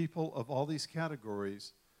 people of all these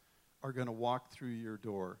categories are going to walk through your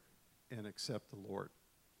door and accept the Lord.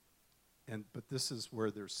 But this is where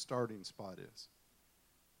their starting spot is.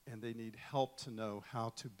 And they need help to know how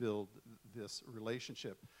to build this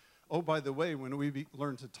relationship. Oh, by the way, when we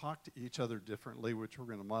learn to talk to each other differently, which we're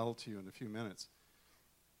going to model to you in a few minutes,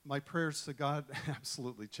 my prayers to God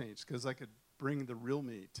absolutely changed because I could bring the real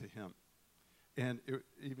me to him. And it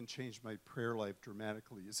even changed my prayer life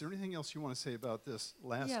dramatically. Is there anything else you want to say about this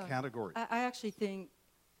last category? I actually think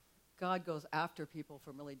God goes after people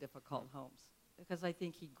from really difficult homes because I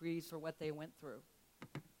think he grieves for what they went through.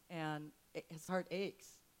 And his heart aches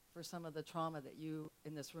for some of the trauma that you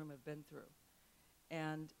in this room have been through.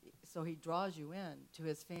 And so he draws you in to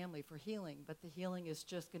his family for healing, but the healing is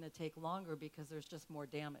just going to take longer because there's just more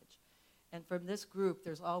damage. And from this group,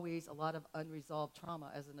 there's always a lot of unresolved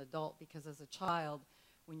trauma as an adult because as a child,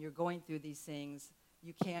 when you're going through these things,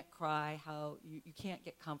 you can't cry, you can't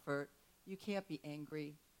get comfort, you can't be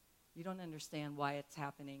angry, you don't understand why it's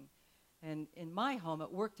happening. And in my home, it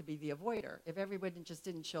worked to be the avoider. If everybody just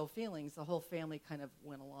didn't show feelings, the whole family kind of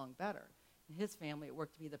went along better. In his family, it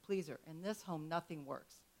worked to be the pleaser. In this home, nothing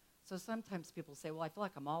works. So sometimes people say, well, I feel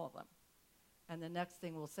like I'm all of them. And the next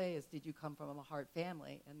thing we'll say is, did you come from a hard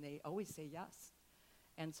family? And they always say yes.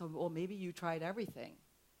 And so, well, maybe you tried everything.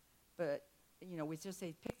 But, we just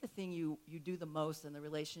say, pick the thing you do the most in the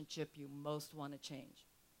relationship you most want to change.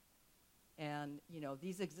 And,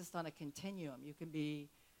 these exist on a continuum. You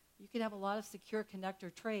can have a lot of secure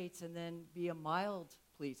connector traits and then be a mild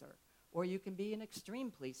pleaser. Or you can be an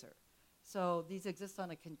extreme pleaser. So these exist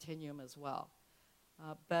on a continuum as well.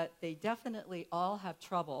 But they definitely all have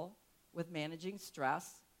trouble with managing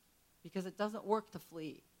stress because it doesn't work to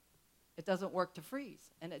flee. It doesn't work to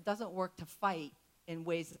freeze. And it doesn't work to fight in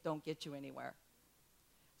ways that don't get you anywhere.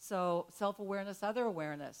 So self-awareness, other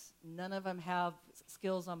awareness, none of them have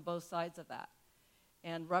skills on both sides of that.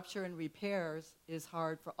 And rupture and repairs is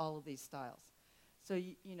hard for all of these styles. So,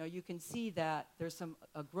 you can see that there's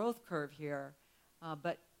a growth curve here.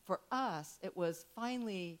 But for us, we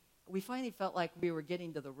finally felt like we were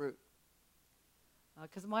getting to the root.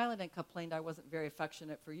 Because Mylan complained I wasn't very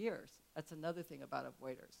affectionate for years. That's another thing about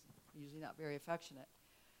avoiders. Usually not very affectionate.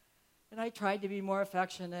 And I tried to be more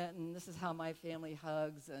affectionate, and this is how my family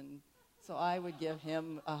hugs. And so I would give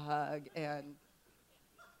him a hug, and,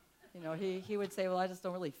 he would say, well, I just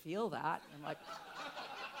don't really feel that. I'm like,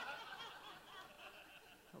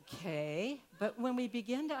 okay. But when we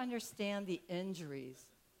begin to understand the injuries,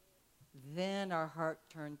 then our heart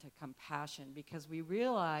turned to compassion because we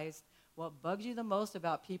realized what bugs you the most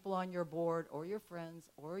about people on your board or your friends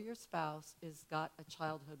or your spouse is got a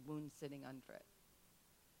childhood wound sitting under it.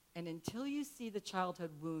 And until you see the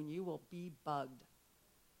childhood wound, you will be bugged.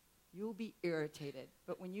 You will be irritated.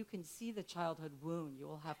 But when you can see the childhood wound, you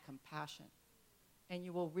will have compassion. And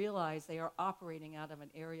you will realize they are operating out of an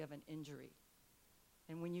area of an injury.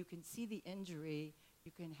 And when you can see the injury,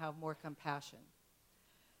 you can have more compassion.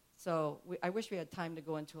 So I wish we had time to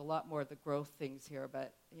go into a lot more of the growth things here,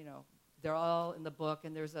 but, they're all in the book,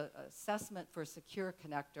 and there's an assessment for a secure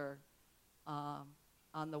connector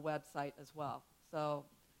on the website as well. So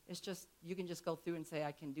it's just, you can just go through and say,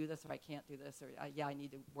 I can do this, or I can't do this, or I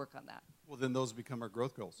need to work on that. Well, then those become our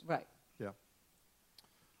growth goals. Right. Yeah.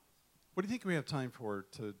 What do you think we have time for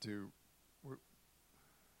to do?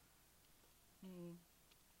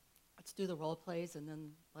 Let's do the role plays, and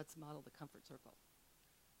then let's model the comfort circle.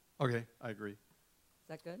 Okay, I agree. Is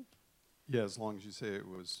that good? Yeah, as long as you say it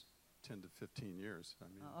was 10 to 15 years.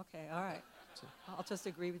 Okay, all right. So, I'll just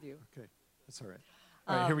agree with you. okay, that's all right.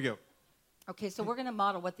 All right, here we go. Okay, so we're going to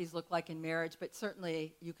model what these look like in marriage, but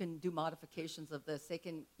certainly you can do modifications of this. They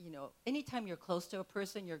can, anytime you're close to a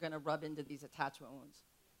person, you're going to rub into these attachment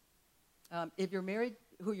wounds. If you're married,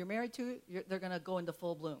 who you're married to, they're going to go into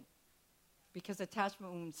full bloom. Because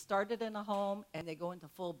attachment wounds started in a home, and they go into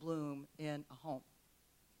full bloom in a home.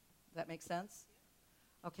 Does that make sense?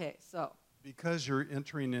 Okay, so. Because you're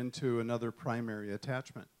entering into another primary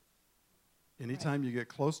attachment. Anytime you get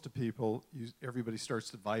close to people, everybody starts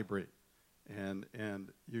to vibrate, and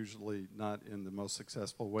usually not in the most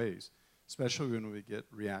successful ways, especially when we get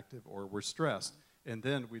reactive or we're stressed, and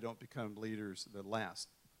then we don't become leaders that last.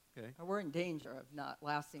 Okay? Or we're in danger of not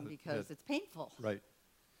lasting because it's painful. Right.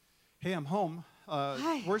 Hey, I'm home.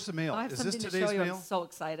 Hi. Where's the mail? I have Is this something to today's show you. mail? I'm so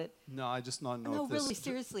excited. No, I just don't know No, if this. really,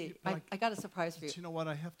 seriously. You- I got a surprise for you. But you know what?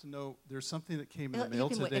 I have to know. There's something that came in You the mail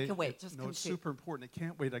can wait. It today. can wait. Just no, come it's see. super important. It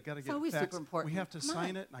can't wait. I got to get it always faxed. super important. We have to Come sign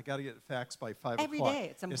on. it, and I got to get it faxed by 5 Every o'clock. day.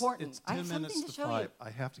 It's important. It's I 10 have something minutes to to show 5. you. I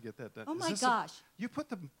have to get that done. Oh, Is my this gosh. you put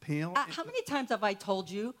the mail. How many times have I told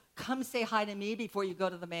you, come say hi to me before you go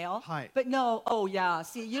to the mail? Hi. But no. Oh, yeah.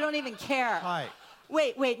 See, you don't even care. Hi.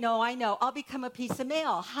 Wait. No, I know. I'll become a piece of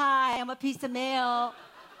mail. Hi, I'm a piece of mail.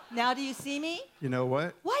 Now do you see me? You know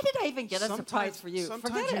what? Why did I even get a surprise Sometimes- for you?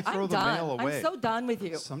 sometimes Forget you it. throw I'm the done. mail away. I'm so done with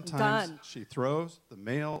you. Sometimes Done. she throws the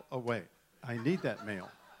mail away. I need that mail.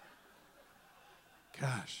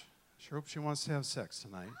 Gosh, sure hope she wants to have sex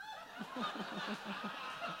tonight.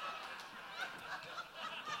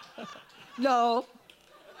 No.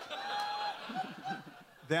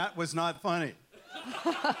 That was not funny.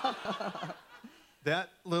 That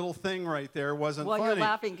little thing right there wasn't Well, funny. you're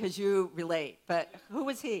laughing because you relate. But who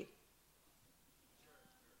was he?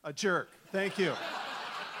 A jerk. Thank you.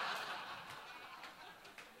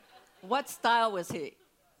 What style was he?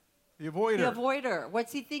 The avoider. The avoider.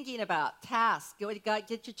 What's he thinking about? Task.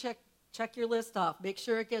 Get your check your list off. Make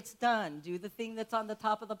sure it gets done. Do the thing that's on the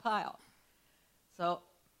top of the pile. So,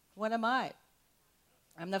 what am I?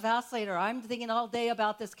 I'm the vacillator. I'm thinking all day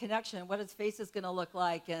about this connection, what his face is going to look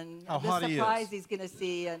like, and How the hot he is. surprise he's going to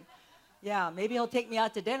see. And yeah, maybe he'll take me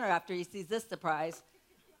out to dinner after he sees this surprise.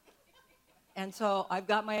 And so I've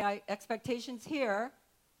got my expectations here,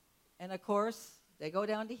 and of course they go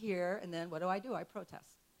down to here. And then what do? I protest.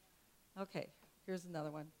 Okay, here's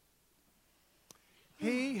another one.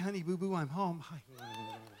 Hey, honey boo boo, I'm home. Hi.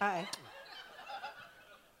 Hi.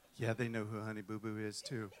 Yeah, they know who Honey Boo Boo is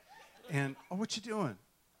too. And what you doing?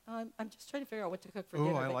 I'm just trying to figure out what to cook for Oh,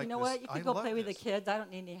 dinner. I But like you know this. what? You I can go love play with the this. kids. I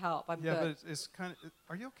don't need any help. I'm Yeah, good. but it's kind of.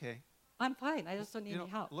 Are you okay? I'm fine. I just don't need You know,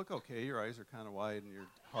 any help. look okay. Your eyes are kind of wide and you're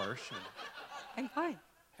harsh. I'm fine.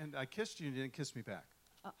 And I kissed you and you didn't kiss me back.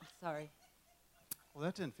 Oh, sorry. Well,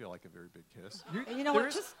 that didn't feel like a very big kiss. And you know there what?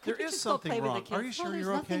 is- Just there could you is just go something play wrong. with the kids? Are you sure no, there's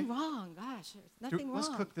you're nothing okay? wrong. Gosh, there's nothing Let's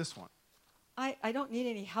wrong. cook this one. I don't need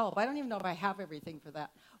any help. I don't even know if I have everything for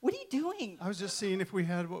that. What are you doing? I was just seeing if we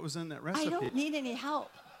had what was in that recipe. I don't need any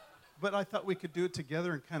help. But I thought we could do it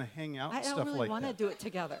together and kind of hang out I and don't stuff really like want to that. do it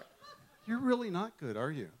together. You're really not good,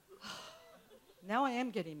 are you? Now I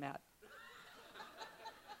am getting mad.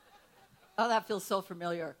 Oh, that feels so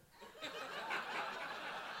familiar.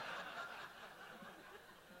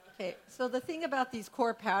 Okay, so the thing about these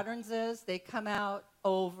core patterns is they come out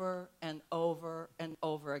over and over and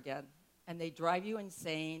over again. And they drive you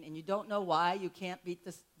insane, and you don't know why you can't beat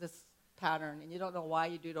this pattern, and you don't know why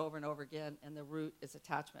you do it over and over again, and the root is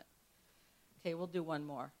attachment. Okay, we'll do one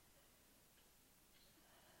more.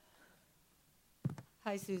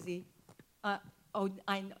 Hi, Susie. I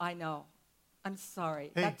know. I'm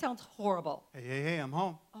sorry. Hey. That sounds horrible. Hey, I'm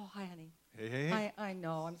home. Oh, hi, honey. Hey. I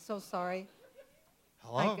know. I'm so sorry.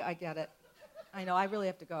 Hello? I get it. I know. I really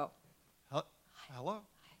have to go. Hello?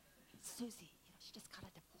 Susie, she just got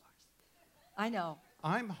a divorce. I know.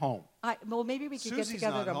 I'm home. Well, maybe we could Susie's get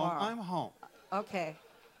together not tomorrow. home. I'm home. Okay.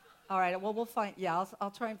 All right. Well, we'll find. Yeah,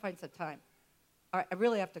 I'll try and find some time. All right. I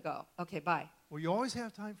really have to go. Okay. Bye. Well, you always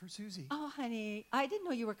have time for Susie. Oh, honey, I didn't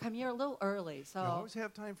know you were coming here a little early. So. You always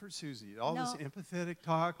have time for Susie. All No. this empathetic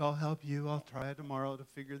talk, I'll help you, I'll try tomorrow to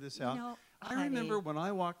figure this out. No, I remember honey. when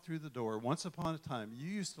I walked through the door, once upon a time, you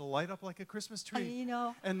used to light up like a Christmas tree. You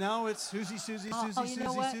know. And now it's Susie, Susie, Oh, Susie, you know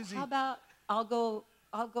Susie, what? Susie. How about I'll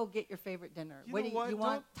go get your favorite dinner. You What know do what? you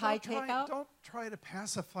want? Thai takeout? Don't try to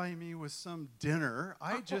pacify me with some dinner.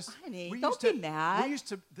 Honey, we don't used to, be mad. We used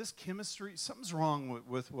to, this chemistry, something's wrong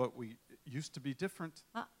with what we used to be different.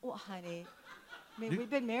 Well, honey, I mean, You- we've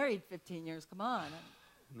been married 15 years. Come on.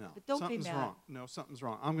 No, But don't be something's mad. wrong. No, something's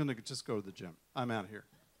wrong. I'm going to just go to the gym. I'm out of here.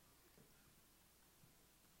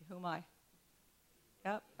 Who am I?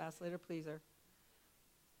 Yep, vacillator pleaser.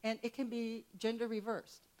 And it can be gender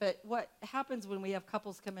reversed. But what happens when we have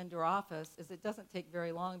couples come into our office is it doesn't take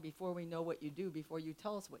very long before we know what you do, before you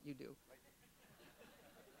tell us what you do.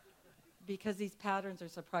 Because these patterns are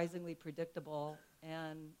surprisingly predictable,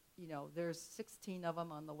 and there's 16 of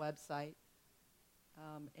them on the website,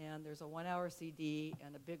 and there's a 1-hour CD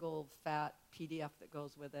and a big old fat PDF that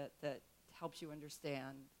goes with it that helps you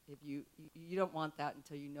understand. If you don't want that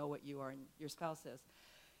until you know what you are and your spouse is.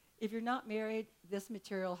 If you're not married, this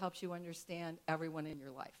material helps you understand everyone in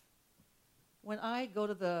your life. When I go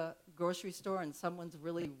to the grocery store and someone's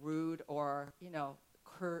really rude or,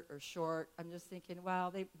 curt or short, I'm just thinking,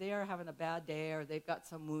 wow, they are having a bad day, or they've got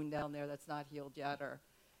some wound down there that's not healed yet. Or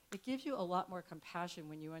it gives you a lot more compassion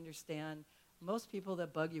when you understand most people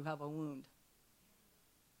that bug you have a wound.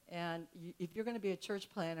 And if you're going to be a church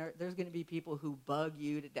planner, there's going to be people who bug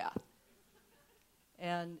you to death.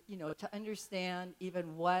 And, to understand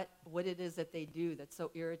even what it is that they do that's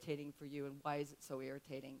so irritating for you and why is it so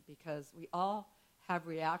irritating? Because we all have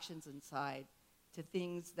reactions inside to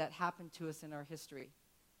things that happen to us in our history.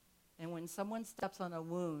 And when someone steps on a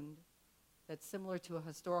wound that's similar to a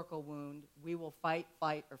historical wound, we will fight,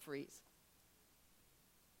 flight, or freeze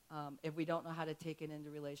if we don't know how to take it into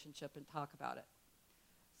relationship and talk about it.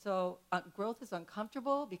 So growth is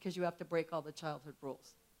uncomfortable because you have to break all the childhood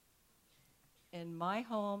rules. In my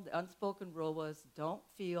home, the unspoken rule was don't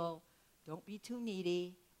feel, don't be too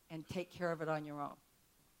needy, and take care of it on your own.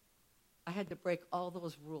 I had to break all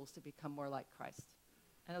those rules to become more like Christ.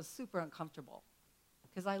 And it was super uncomfortable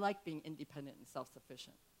because I like being independent and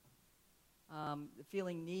self-sufficient.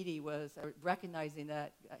 Feeling needy was recognizing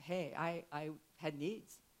that, hey, I had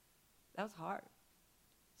needs. That was hard.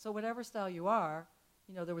 So whatever style you are,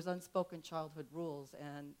 there was unspoken childhood rules,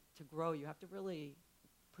 and to grow, you have to really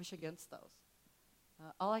push against those.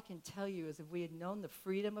 All I can tell you is if we had known the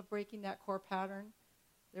freedom of breaking that core pattern,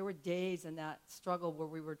 there were days in that struggle where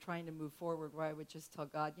we were trying to move forward where I would just tell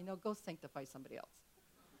God, go sanctify somebody else.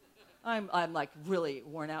 I'm like really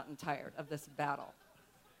worn out and tired of this battle.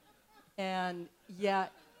 And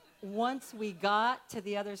yet, once we got to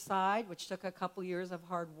the other side, which took a couple years of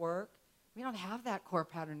hard work, we don't have that core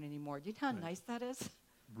pattern anymore. Do you know how nice that is?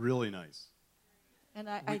 Really nice. And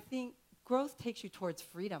I think growth takes you towards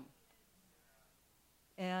freedom.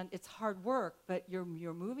 And it's hard work, but you're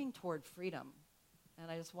moving toward freedom.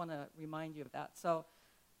 And I just want to remind you of that. So,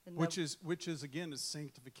 which is again is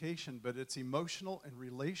sanctification, but it's emotional and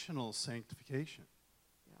relational sanctification.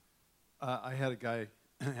 Yeah. I had a guy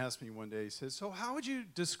ask me one day. He says, "So how would you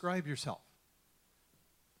describe yourself?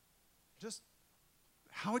 Just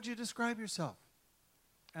how would you describe yourself?"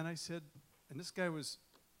 And I said, and this guy was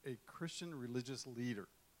a Christian religious leader.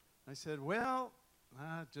 I said, "Well,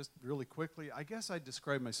 just really quickly, I guess I'd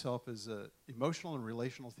describe myself as an emotional and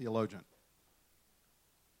relational theologian."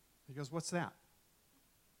 He goes, "What's that?"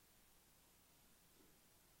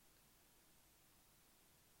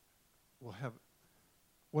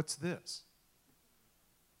 What's this?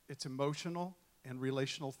 It's emotional and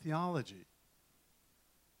relational theology,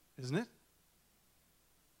 isn't it?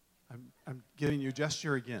 I'm giving you a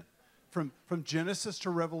gesture again. From Genesis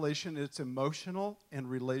to Revelation, it's emotional and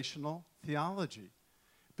relational theology.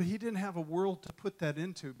 But he didn't have a world to put that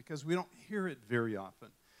into because we don't hear it very often.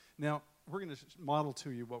 Now, we're going to model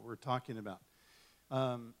to you what we're talking about.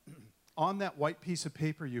 On that white piece of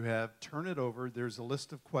paper you have, turn it over. There's a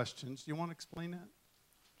list of questions. Do you want to explain that?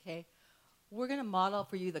 Okay. We're going to model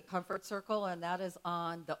for you the comfort circle, and that is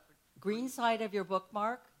on the green side of your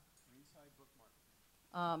bookmark. Green side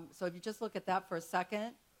bookmark. So if you just look at that for a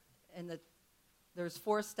second, and there's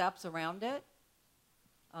 4 steps around it.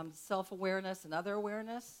 Self-awareness and other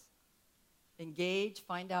awareness, engage,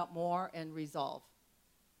 find out more, and resolve.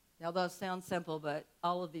 Now, those sound simple, but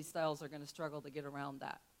all of these styles are going to struggle to get around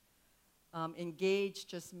that. Engage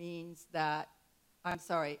just means that,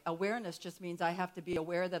 awareness just means I have to be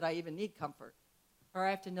aware that I even need comfort. Or I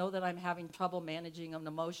have to know that I'm having trouble managing an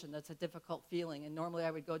emotion that's a difficult feeling. And normally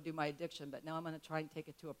I would go do my addiction, but now I'm going to try and take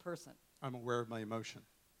it to a person. I'm aware of my emotion,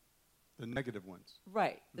 the negative ones.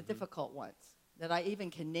 Right, the difficult ones. That I even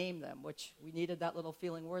can name them, which we needed that little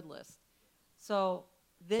feeling word list. So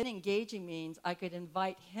then engaging means I could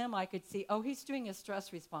invite him, I could see, oh, he's doing a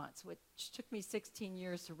stress response, which took me 16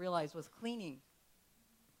 years to realize was cleaning.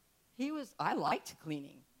 I liked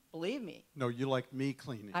cleaning, believe me. No, you liked me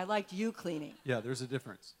cleaning. I liked you cleaning. Yeah, there's a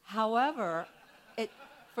difference. However,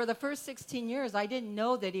 for the first 16 years, I didn't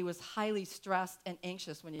know that he was highly stressed and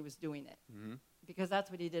anxious when he was doing it, because that's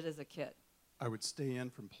what he did as a kid. I would stay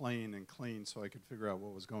in from playing and clean so I could figure out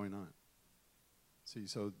what was going on. See,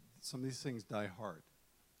 so some of these things die hard.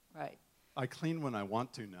 Right. I clean when I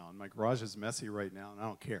want to now, and my garage is messy right now, and I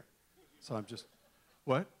don't care. So I'm just,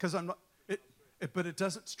 what? Because I'm not, but it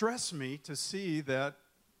doesn't stress me to see that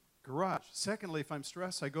garage. Secondly, if I'm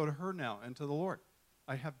stressed, I go to her now and to the Lord.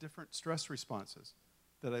 I have different stress responses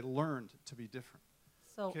that I learned to be different.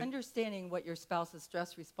 So understanding what your spouse's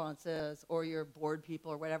stress response is, or your bored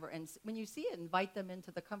people or whatever, and when you see it, invite them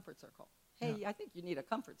into the comfort circle. Hey, yeah. I think you need a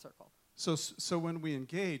comfort circle. So when we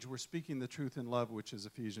engage, we're speaking the truth in love, which is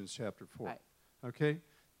Ephesians chapter 4. Right. Okay?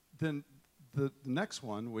 Then the next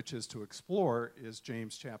one, which is to explore, is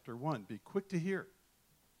James chapter 1. Be quick to hear,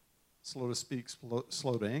 slow to speak,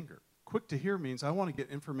 slow to anger. Quick to hear means I want to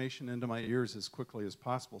get information into my ears as quickly as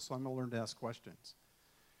possible, so I'm going to learn to ask questions.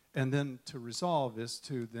 And then to resolve is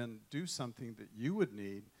to then do something that you would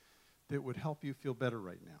need that would help you feel better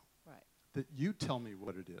right now. Right. that you tell me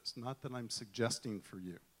what it is, not that I'm suggesting for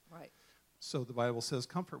you. Right. So the Bible says,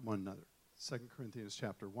 comfort one another, 2 Corinthians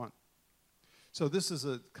chapter 1. So this is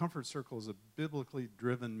comfort circle is a biblically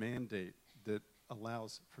driven mandate that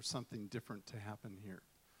allows for something different to happen here.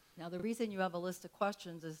 Now, the reason you have a list of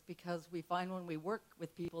questions is because we find when we work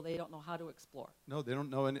with people, they don't know how to explore. No, they don't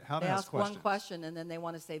know how to They ask ask questions. one question, and then they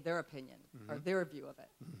want to say their opinion or their view of it.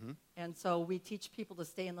 And so we teach people to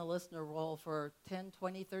stay in the listener role for 10,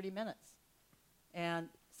 20, 30 minutes. And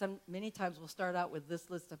many times we'll start out with this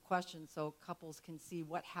list of questions so couples can see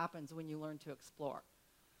what happens when you learn to explore.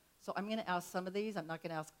 So I'm going to ask some of these. I'm not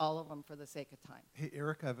going to ask all of them for the sake of time. Hey,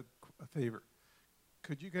 Eric, I have a favor.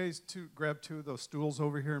 Could you guys grab 2 of those stools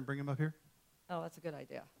over here and bring them up here? Oh, that's a good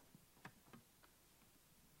idea.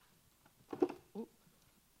 Ooh.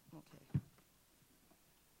 Okay.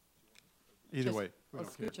 Either way. we I'll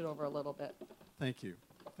don't care. scooch it over a little bit. Thank you.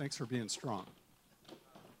 Thanks for being strong.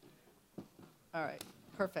 All right,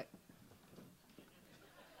 perfect.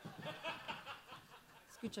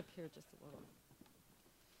 Scooch up here just a little.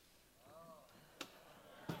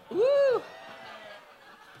 Woo!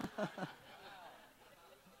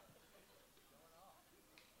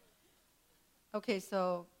 Okay,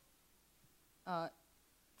 so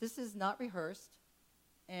this is not rehearsed,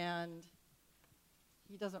 and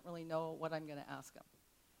he doesn't really know what I'm going to ask him.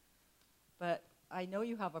 But I know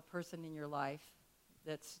you have a person in your life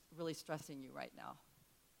that's really stressing you right now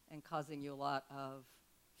and causing you a lot of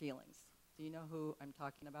feelings. Do you know who I'm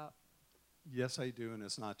talking about? Yes, I do, and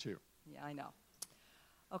it's not you. Yeah, I know.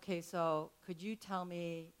 Okay, so could you tell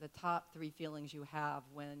me the top 3 feelings you have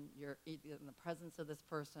when you're either in the presence of this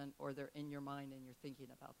person or they're in your mind and you're thinking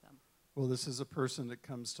about them? Well, this is a person that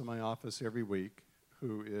comes to my office every week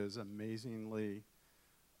who is amazingly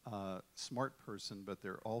smart person, but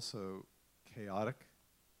they're also chaotic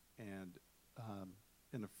and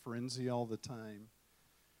in a frenzy all the time.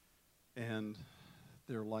 And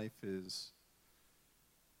their life is,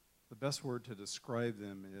 the best word to describe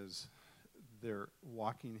them is they're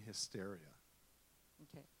walking hysteria.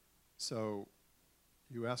 Okay. So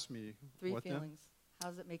you asked me 3 what feelings. How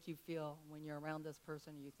does it make you feel when you're around this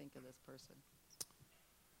person or you think of this person?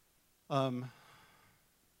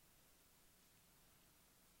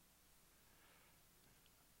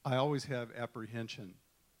 I always have apprehension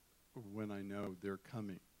when I know they're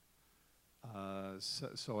coming.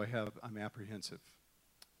 So I'm apprehensive.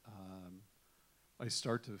 I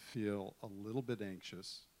start to feel a little bit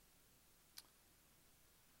anxious.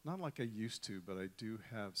 Not like I used to, but I do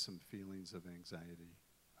have some feelings of anxiety.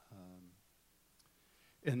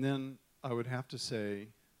 And then I would have to say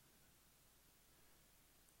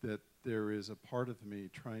that there is a part of me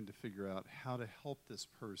trying to figure out how to help this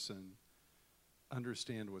person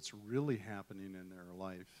understand what's really happening in their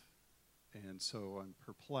life. And so I'm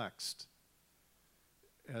perplexed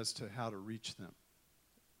as to how to reach them.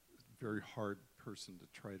 Very hard person to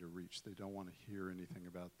try to reach. They don't want to hear anything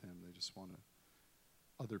about them. They just want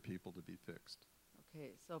other people to be fixed.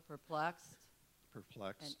 Okay, so perplexed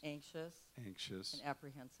Perplexed, and anxious anxious, and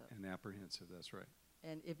apprehensive. and apprehensive. That's right.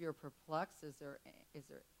 And if you're perplexed, is there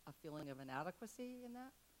a feeling of inadequacy in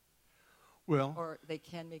that? Well, Or they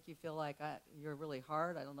can make you feel like you're really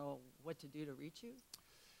hard, I don't know what to do to reach you?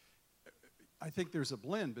 I think there's a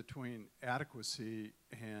blend between adequacy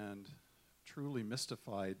and truly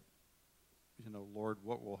mystified, Lord,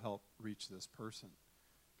 what will help reach this person?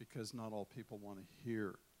 Because not all people want to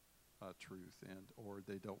hear truth, or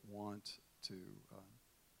they don't want to.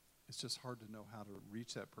 It's just hard to know how to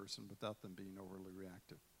reach that person without them being overly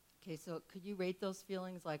reactive. Okay, so could you rate those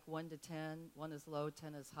feelings like 1 to 10? 1 is low,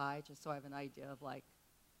 10 is high, just so I have an idea of like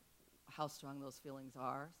how strong those feelings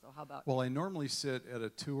are. So how about? Well, I normally sit at a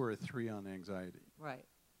 2 or a 3 on anxiety. Right.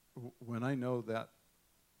 When I know that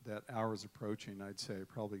hour is approaching, I'd say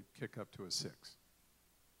probably kick up to a 6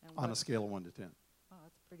 And on a what- scale of 1 to 10. Oh,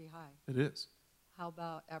 that's pretty high. It is. How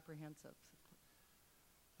about apprehensive?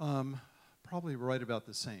 Probably right about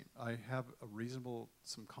the same. I have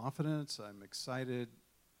some confidence. I'm excited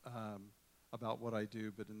about what I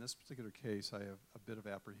do, but in this particular case, I have a bit of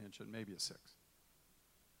apprehension, maybe a 6.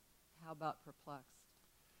 How about perplexed?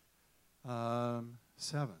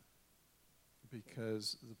 7,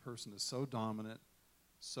 because the person is so dominant,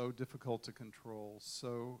 so difficult to control,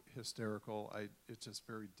 so hysterical. It's just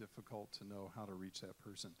very difficult to know how to reach that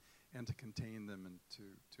person and to contain them and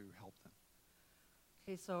to help them.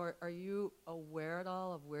 Okay, so are you aware at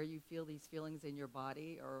all of where you feel these feelings in your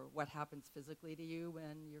body or what happens physically to you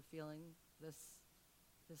when you're feeling this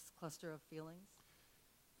cluster of feelings?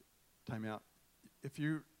 Time out. If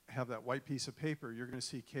you have that white piece of paper, you're going to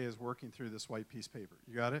see Kay is working through this white piece of paper.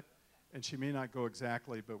 You got it? and she may not go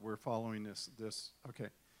exactly, but we're following this. Okay.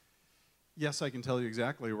 Yes, I can tell you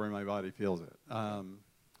exactly where my body feels it.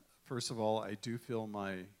 First of all, I do feel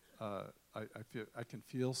I can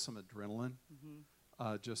feel some adrenaline,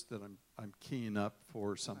 just that I'm keying up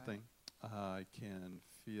for something. I can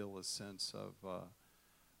feel a sense of,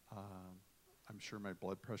 I'm sure my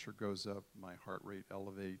blood pressure goes up, my heart rate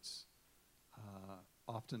elevates.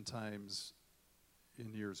 Oftentimes, in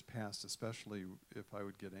years past, especially if I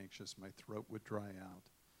would get anxious, my throat would dry out.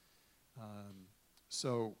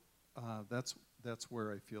 So that's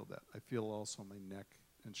where I feel that. I feel also my neck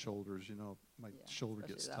and shoulders. My shoulder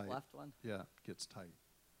gets that tight. left one. Yeah, gets tight.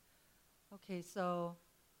 Okay, so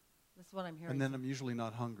this is what I'm hearing. And then I'm usually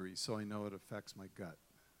not hungry, so I know it affects my gut.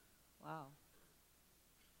 Wow.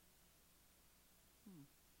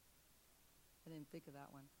 I didn't think of that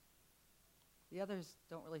one. The others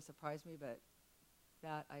don't really surprise me, but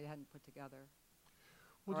that I hadn't put together.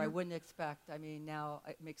 Well, or I wouldn't expect. I mean, now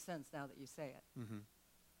it makes sense now that you say it. Mm-hmm.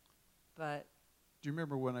 But do you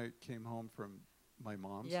remember when I came home from my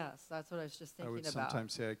mom's? yes, that's what I was just thinking I would about.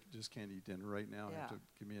 sometimes say, I just can't eat dinner right now. I have Yeah. to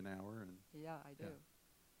give me an hour. And Yeah, I do. Yeah.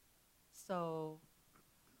 So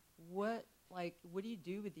what do you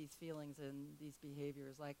do with these feelings and these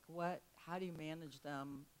behaviors? How do you manage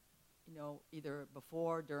them, either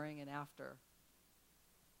before, during, and after?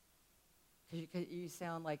 Because you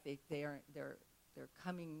sound like they're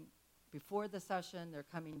coming before the session, they're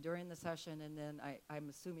coming during the session, and then I'm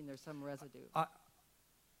assuming there's some residue.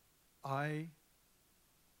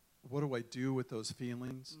 What do I do with those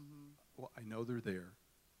feelings? Mm-hmm. Well, I know they're there.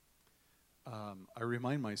 I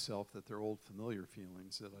remind myself that they're old familiar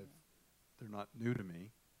feelings, that they're not new to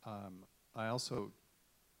me. I also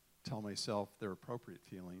tell myself they're appropriate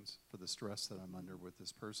feelings for the stress that I'm under with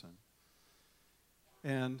this person.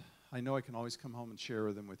 And I know I can always come home and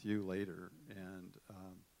share them with you later and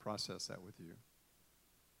process that with you.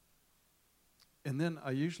 And then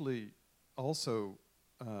I usually also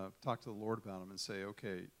talk to the Lord about them and say,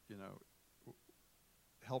 okay,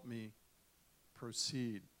 help me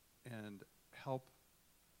proceed and help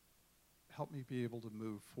me be able to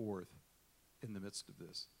move forth in the midst of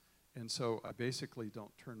this. And so I basically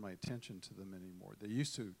don't turn my attention to them anymore. They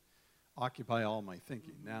used to occupy all my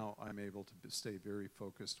thinking. Mm-hmm. Now I'm able to stay very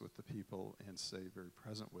focused with the people and stay very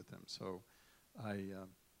present with them. So I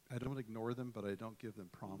don't ignore them, but I don't give them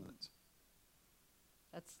prominence.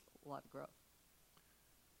 That's a lot of growth.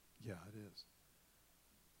 Yeah, it is.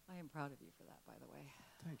 I am proud of you for that, by the way.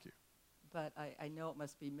 Thank you. But I know it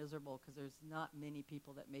must be miserable because there's not many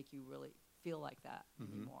people that make you really feel like that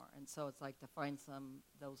anymore. And so it's like to find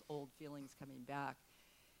those old feelings coming back.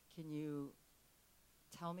 Can you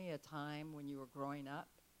tell me a time when you were growing up?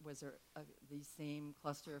 Was there these same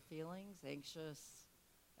cluster of feelings, anxious,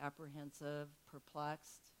 apprehensive,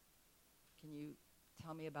 perplexed? Can you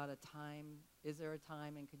tell me about a time? Is there a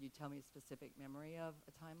time, and could you tell me a specific memory of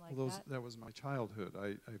a time like that? That was my childhood.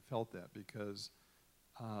 I felt that because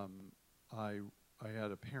I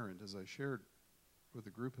had a parent, as I shared with the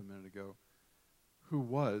group a minute ago, who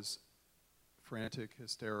was frantic,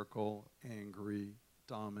 hysterical, angry,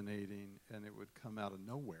 dominating, and it would come out of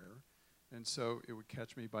nowhere. And so it would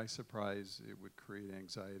catch me by surprise. It would create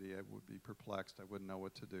anxiety. I would be perplexed. I wouldn't know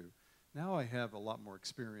what to do. Now I have a lot more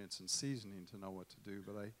experience and seasoning to know what to do,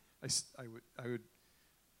 but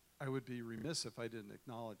I would be remiss if I didn't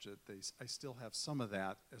acknowledge that I still have some of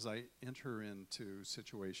that as I enter into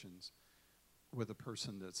situations with a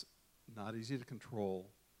person that's not easy to control,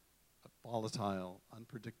 volatile,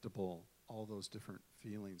 unpredictable. All those different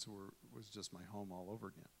feelings was just my home all over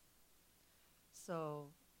again. So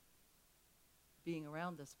being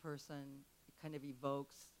around this person kind of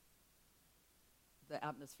evokes the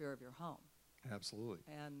atmosphere of your home. Absolutely.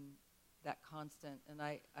 And that constant, and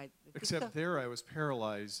I Except there I was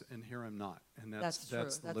paralyzed, and here I'm not. And that's true. the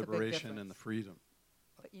That's a big liberation and the difference. freedom.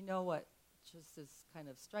 But you know what just is kind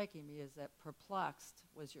of striking me is that perplexed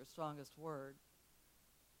was your strongest word.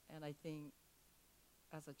 And I think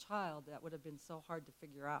as a child, that would have been so hard to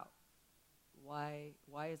figure out. Why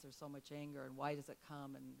is there so much anger, and why does it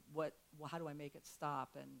come, and how do I make it stop?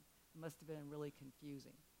 And it must have been really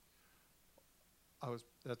confusing.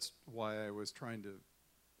 That's why I was trying to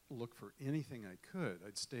look for anything I could.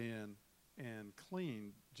 I'd stay in and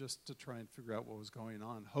clean just to try and figure out what was going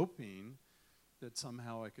on, hoping that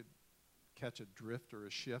somehow I could catch a drift or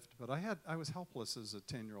a shift. But I was helpless as a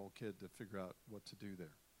 10-year-old kid to figure out what to do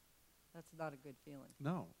there. That's not a good feeling.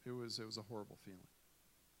 No, it was a horrible feeling.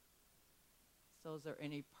 So is there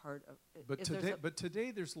any part of But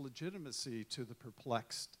today there's legitimacy to the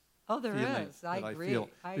perplexed Oh, there feeling is. I that agree. I feel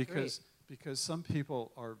I agree. because because some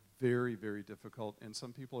people are very, very difficult, and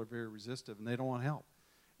some people are very resistive, and they don't want help.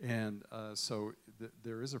 And so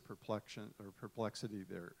there is a perplexity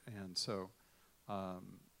there, and so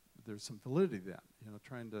there's some validity to that.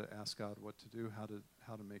 Trying to ask God what to do, how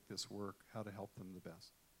to make this work, how to help them the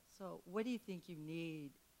best. So what do you think you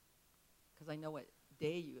need? Because I know what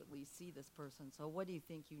day you at least see this person. So what do you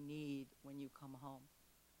think you need when you come home?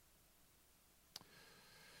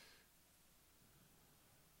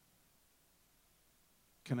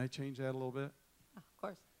 Can I change that a little bit? Yeah, of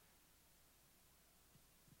course.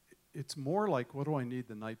 It's more like, what do I need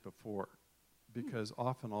the night before? Because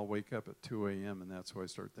often I'll wake up at 2 a.m. and that's what I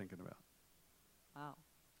start thinking about. Wow.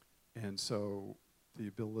 And so the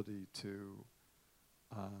ability to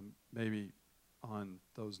maybe on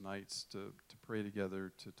those nights to pray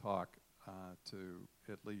together, to talk, to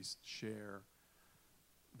at least share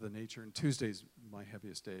the nature. And Tuesday's my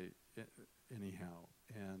heaviest day anyhow.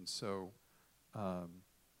 And so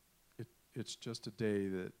it's just a day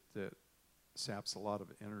that saps a lot of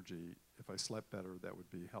energy. If I slept better, that would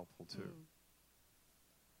be helpful too.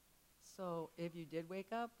 So if you did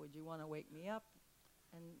wake up, would you want to wake me up?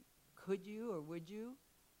 And could you or would you?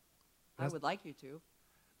 I would like you to.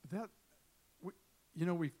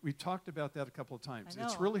 We've talked about that a couple of times. I know.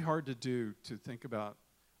 It's really hard to do, to think about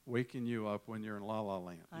waking you up when you're in la la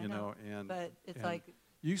land. I know. But it's like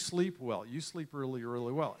you sleep well. You sleep really,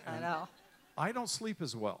 really well. I know. I don't sleep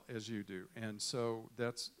as well as you do, and so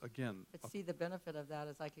that's again. But see, the benefit of that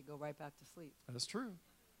is I could go right back to sleep. That's true.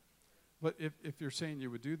 But if you're saying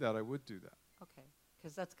you would do that, I would do that. Okay,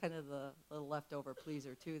 because that's kind of the little leftover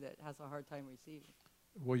pleaser too that has a hard time receiving.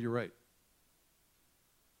 Well, you're right.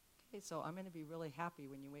 Okay, so I'm going to be really happy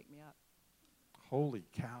when you wake me up. Holy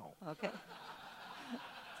cow. Okay.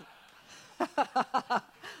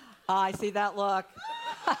 I see that look.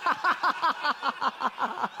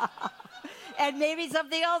 And maybe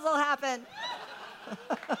something else will happen.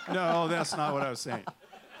 No, that's not what I was saying.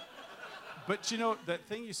 But that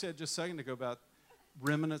thing you said just a second ago about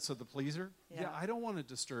remnants of the pleaser? Yeah. I don't want to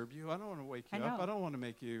disturb you. I don't want to wake you I up. know. I don't want to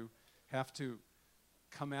make you have to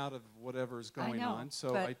come out of whatever's going I know, on. So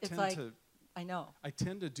but I it's tend like, to I know. I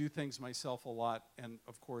tend to do things myself a lot, and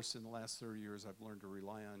of course in the last 30 years I've learned to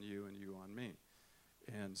rely on you and you on me.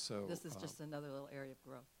 And so This is just another little area of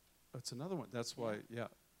growth. that's another one. That's why, yeah.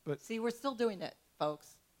 But See, we're still doing it,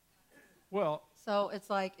 folks. well, So it's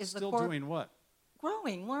like, is still the core doing what?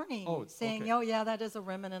 growing, learning, Oh, saying, okay. oh yeah, that is a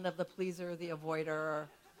remnant of the pleaser, the avoider.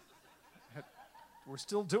 We're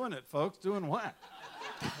still doing it, folks. Doing what?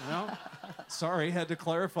 Sorry, had to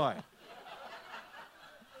clarify.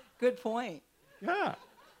 Good point. Yeah.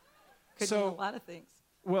 Could So- mean a lot of things.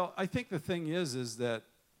 Well, I think the thing is that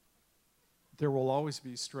there will always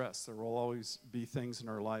be stress. There will always be things in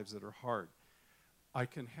our lives that are hard. I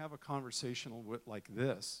can have a conversation like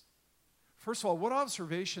this. First of all, what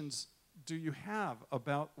observations do you have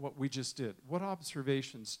about what we just did? What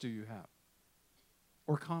observations do you have?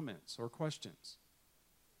 Or comments or questions?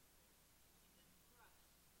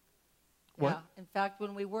 What? Yeah. In fact,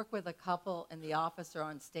 when we work with a couple in the office or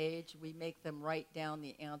on stage, we make them write down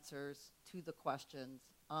the answers to the questions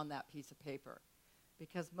on that piece of paper.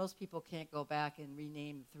 Because most people can't go back and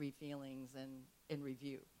rename 3 feelings and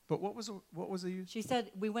review. But what was the use? She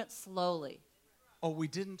said we went slowly. Oh, we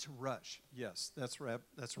didn't rush. Yes, that's right.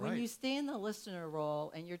 That's right. When you stay in the listener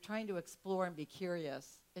role and you're trying to explore and be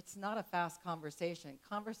curious, it's not a fast conversation.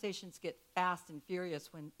 Conversations get fast and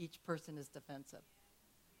furious when each person is defensive.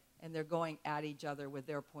 And they're going at each other with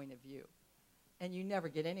their point of view. And you never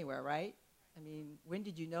get anywhere, right? I mean, when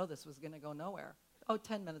did you know this was going to go nowhere? Oh,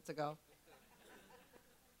 10 minutes ago.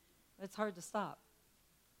 It's hard to stop.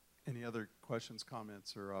 Any other questions,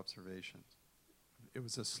 comments, or observations? It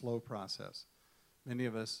was a slow process. Many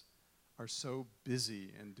of us are so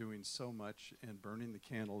busy and doing so much and burning the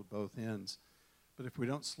candle at both ends. But if we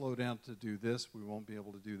don't slow down to do this, we won't be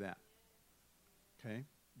able to do that. Okay?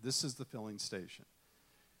 This is the filling station.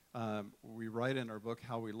 We write in our book,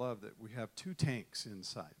 How We Love, that we have 2 tanks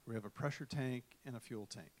inside. We have a pressure tank and a fuel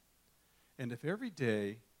tank. And if every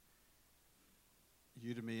day,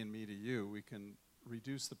 you to me and me to you, we can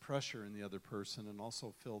reduce the pressure in the other person and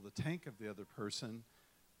also fill the tank of the other person,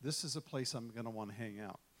 this is a place I'm going to want to hang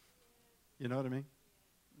out. You know what I mean?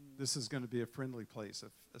 This is going to be a friendly place,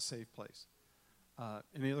 a safe place.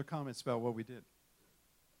 Any other comments about what we did?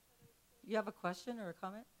 You have a question or a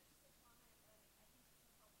comment?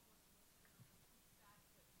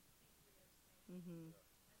 Mm-hmm.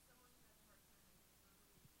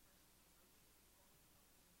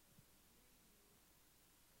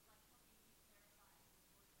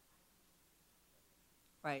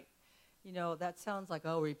 Right. You know, that sounds like,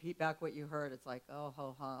 oh, repeat back what you heard. It's like, oh,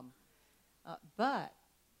 ho hum. But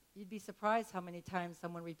you'd be surprised how many times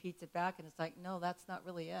someone repeats it back and it's like, no, that's not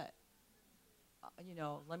really it. You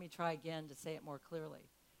know, let me try again to say it more clearly.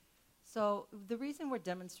 So the reason we're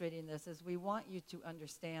demonstrating this is we want you to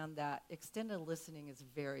understand that extended listening is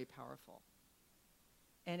very powerful.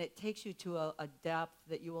 And it takes you to a depth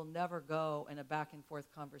that you will never go in a back and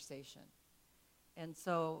forth conversation. And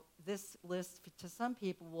so this list, to some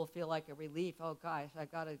people, will feel like a relief. Oh, gosh, I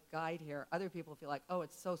got a guide here. Other people feel like, oh,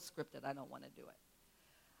 it's so scripted, I don't want to do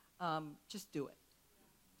it. Just do it.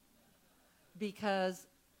 Because,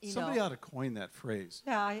 Somebody ought to coin that phrase.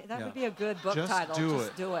 Yeah, that would be a good book Just title.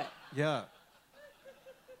 Just do it. Yeah.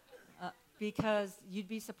 Because you'd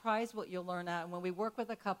be surprised what you'll learn out. And when we work with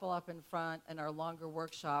a couple up in front in our longer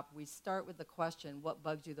workshop, we start with the question, what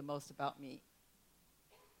bugs you the most about me?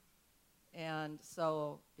 And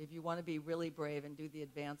so if you want to be really brave and do the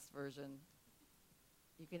advanced version,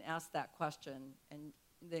 you can ask that question and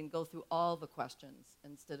then go through all the questions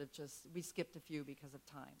instead of just, we skipped a few because of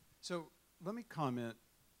time. So let me comment,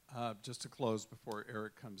 just to close before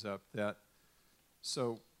Eric comes up, that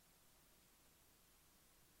so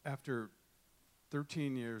after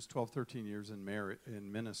 13 years, 12, 13 years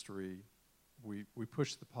in ministry, we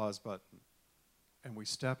pushed the pause button and we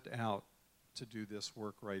stepped out to do this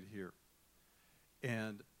work right here.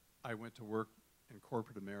 And I went to work in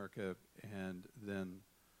corporate America and then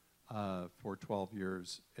for 12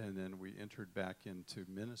 years, and then we entered back into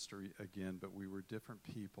ministry again, but we were different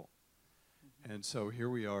people. Mm-hmm. And so here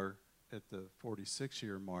we are at the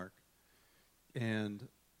 46-year mark, and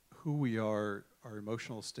who we are, our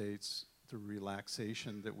emotional states, the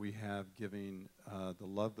relaxation that we have, giving the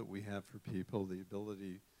love that we have for people, the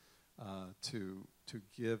ability to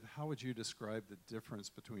give. How would you describe the difference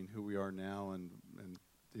between who we are now and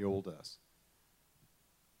the old us?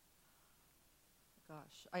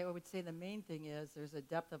 Gosh, I would say the main thing is there's a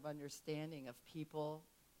depth of understanding of people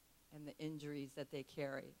and the injuries that they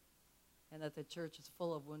carry, and that the church is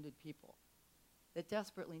full of wounded people that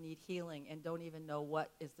desperately need healing and don't even know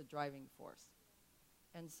what is the driving force.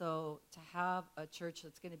 And so to have a church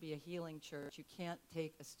that's going to be a healing church, you can't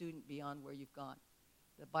take a student beyond where you've gone.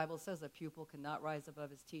 The Bible says a pupil cannot rise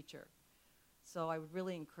above his teacher. So I would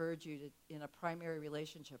really encourage you to, in a primary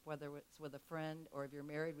relationship, whether it's with a friend or if you're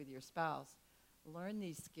married with your spouse, learn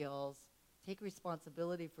these skills, take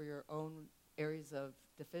responsibility for your own areas of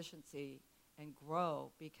deficiency, and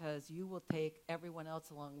grow, because you will take everyone else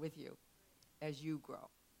along with you as you grow.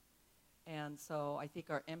 And so I think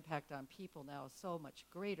our impact on people now is so much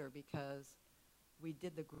greater because we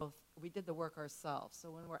did the growth, we did the work ourselves.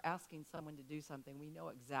 So when we're asking someone to do something, we know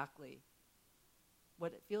exactly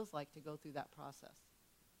what it feels like to go through that process.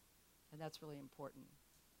 And that's really important.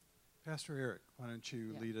 Pastor Eric, why don't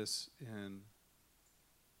you lead us in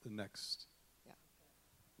the next?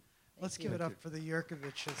 Let's give it up for the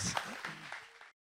Yurkoviches.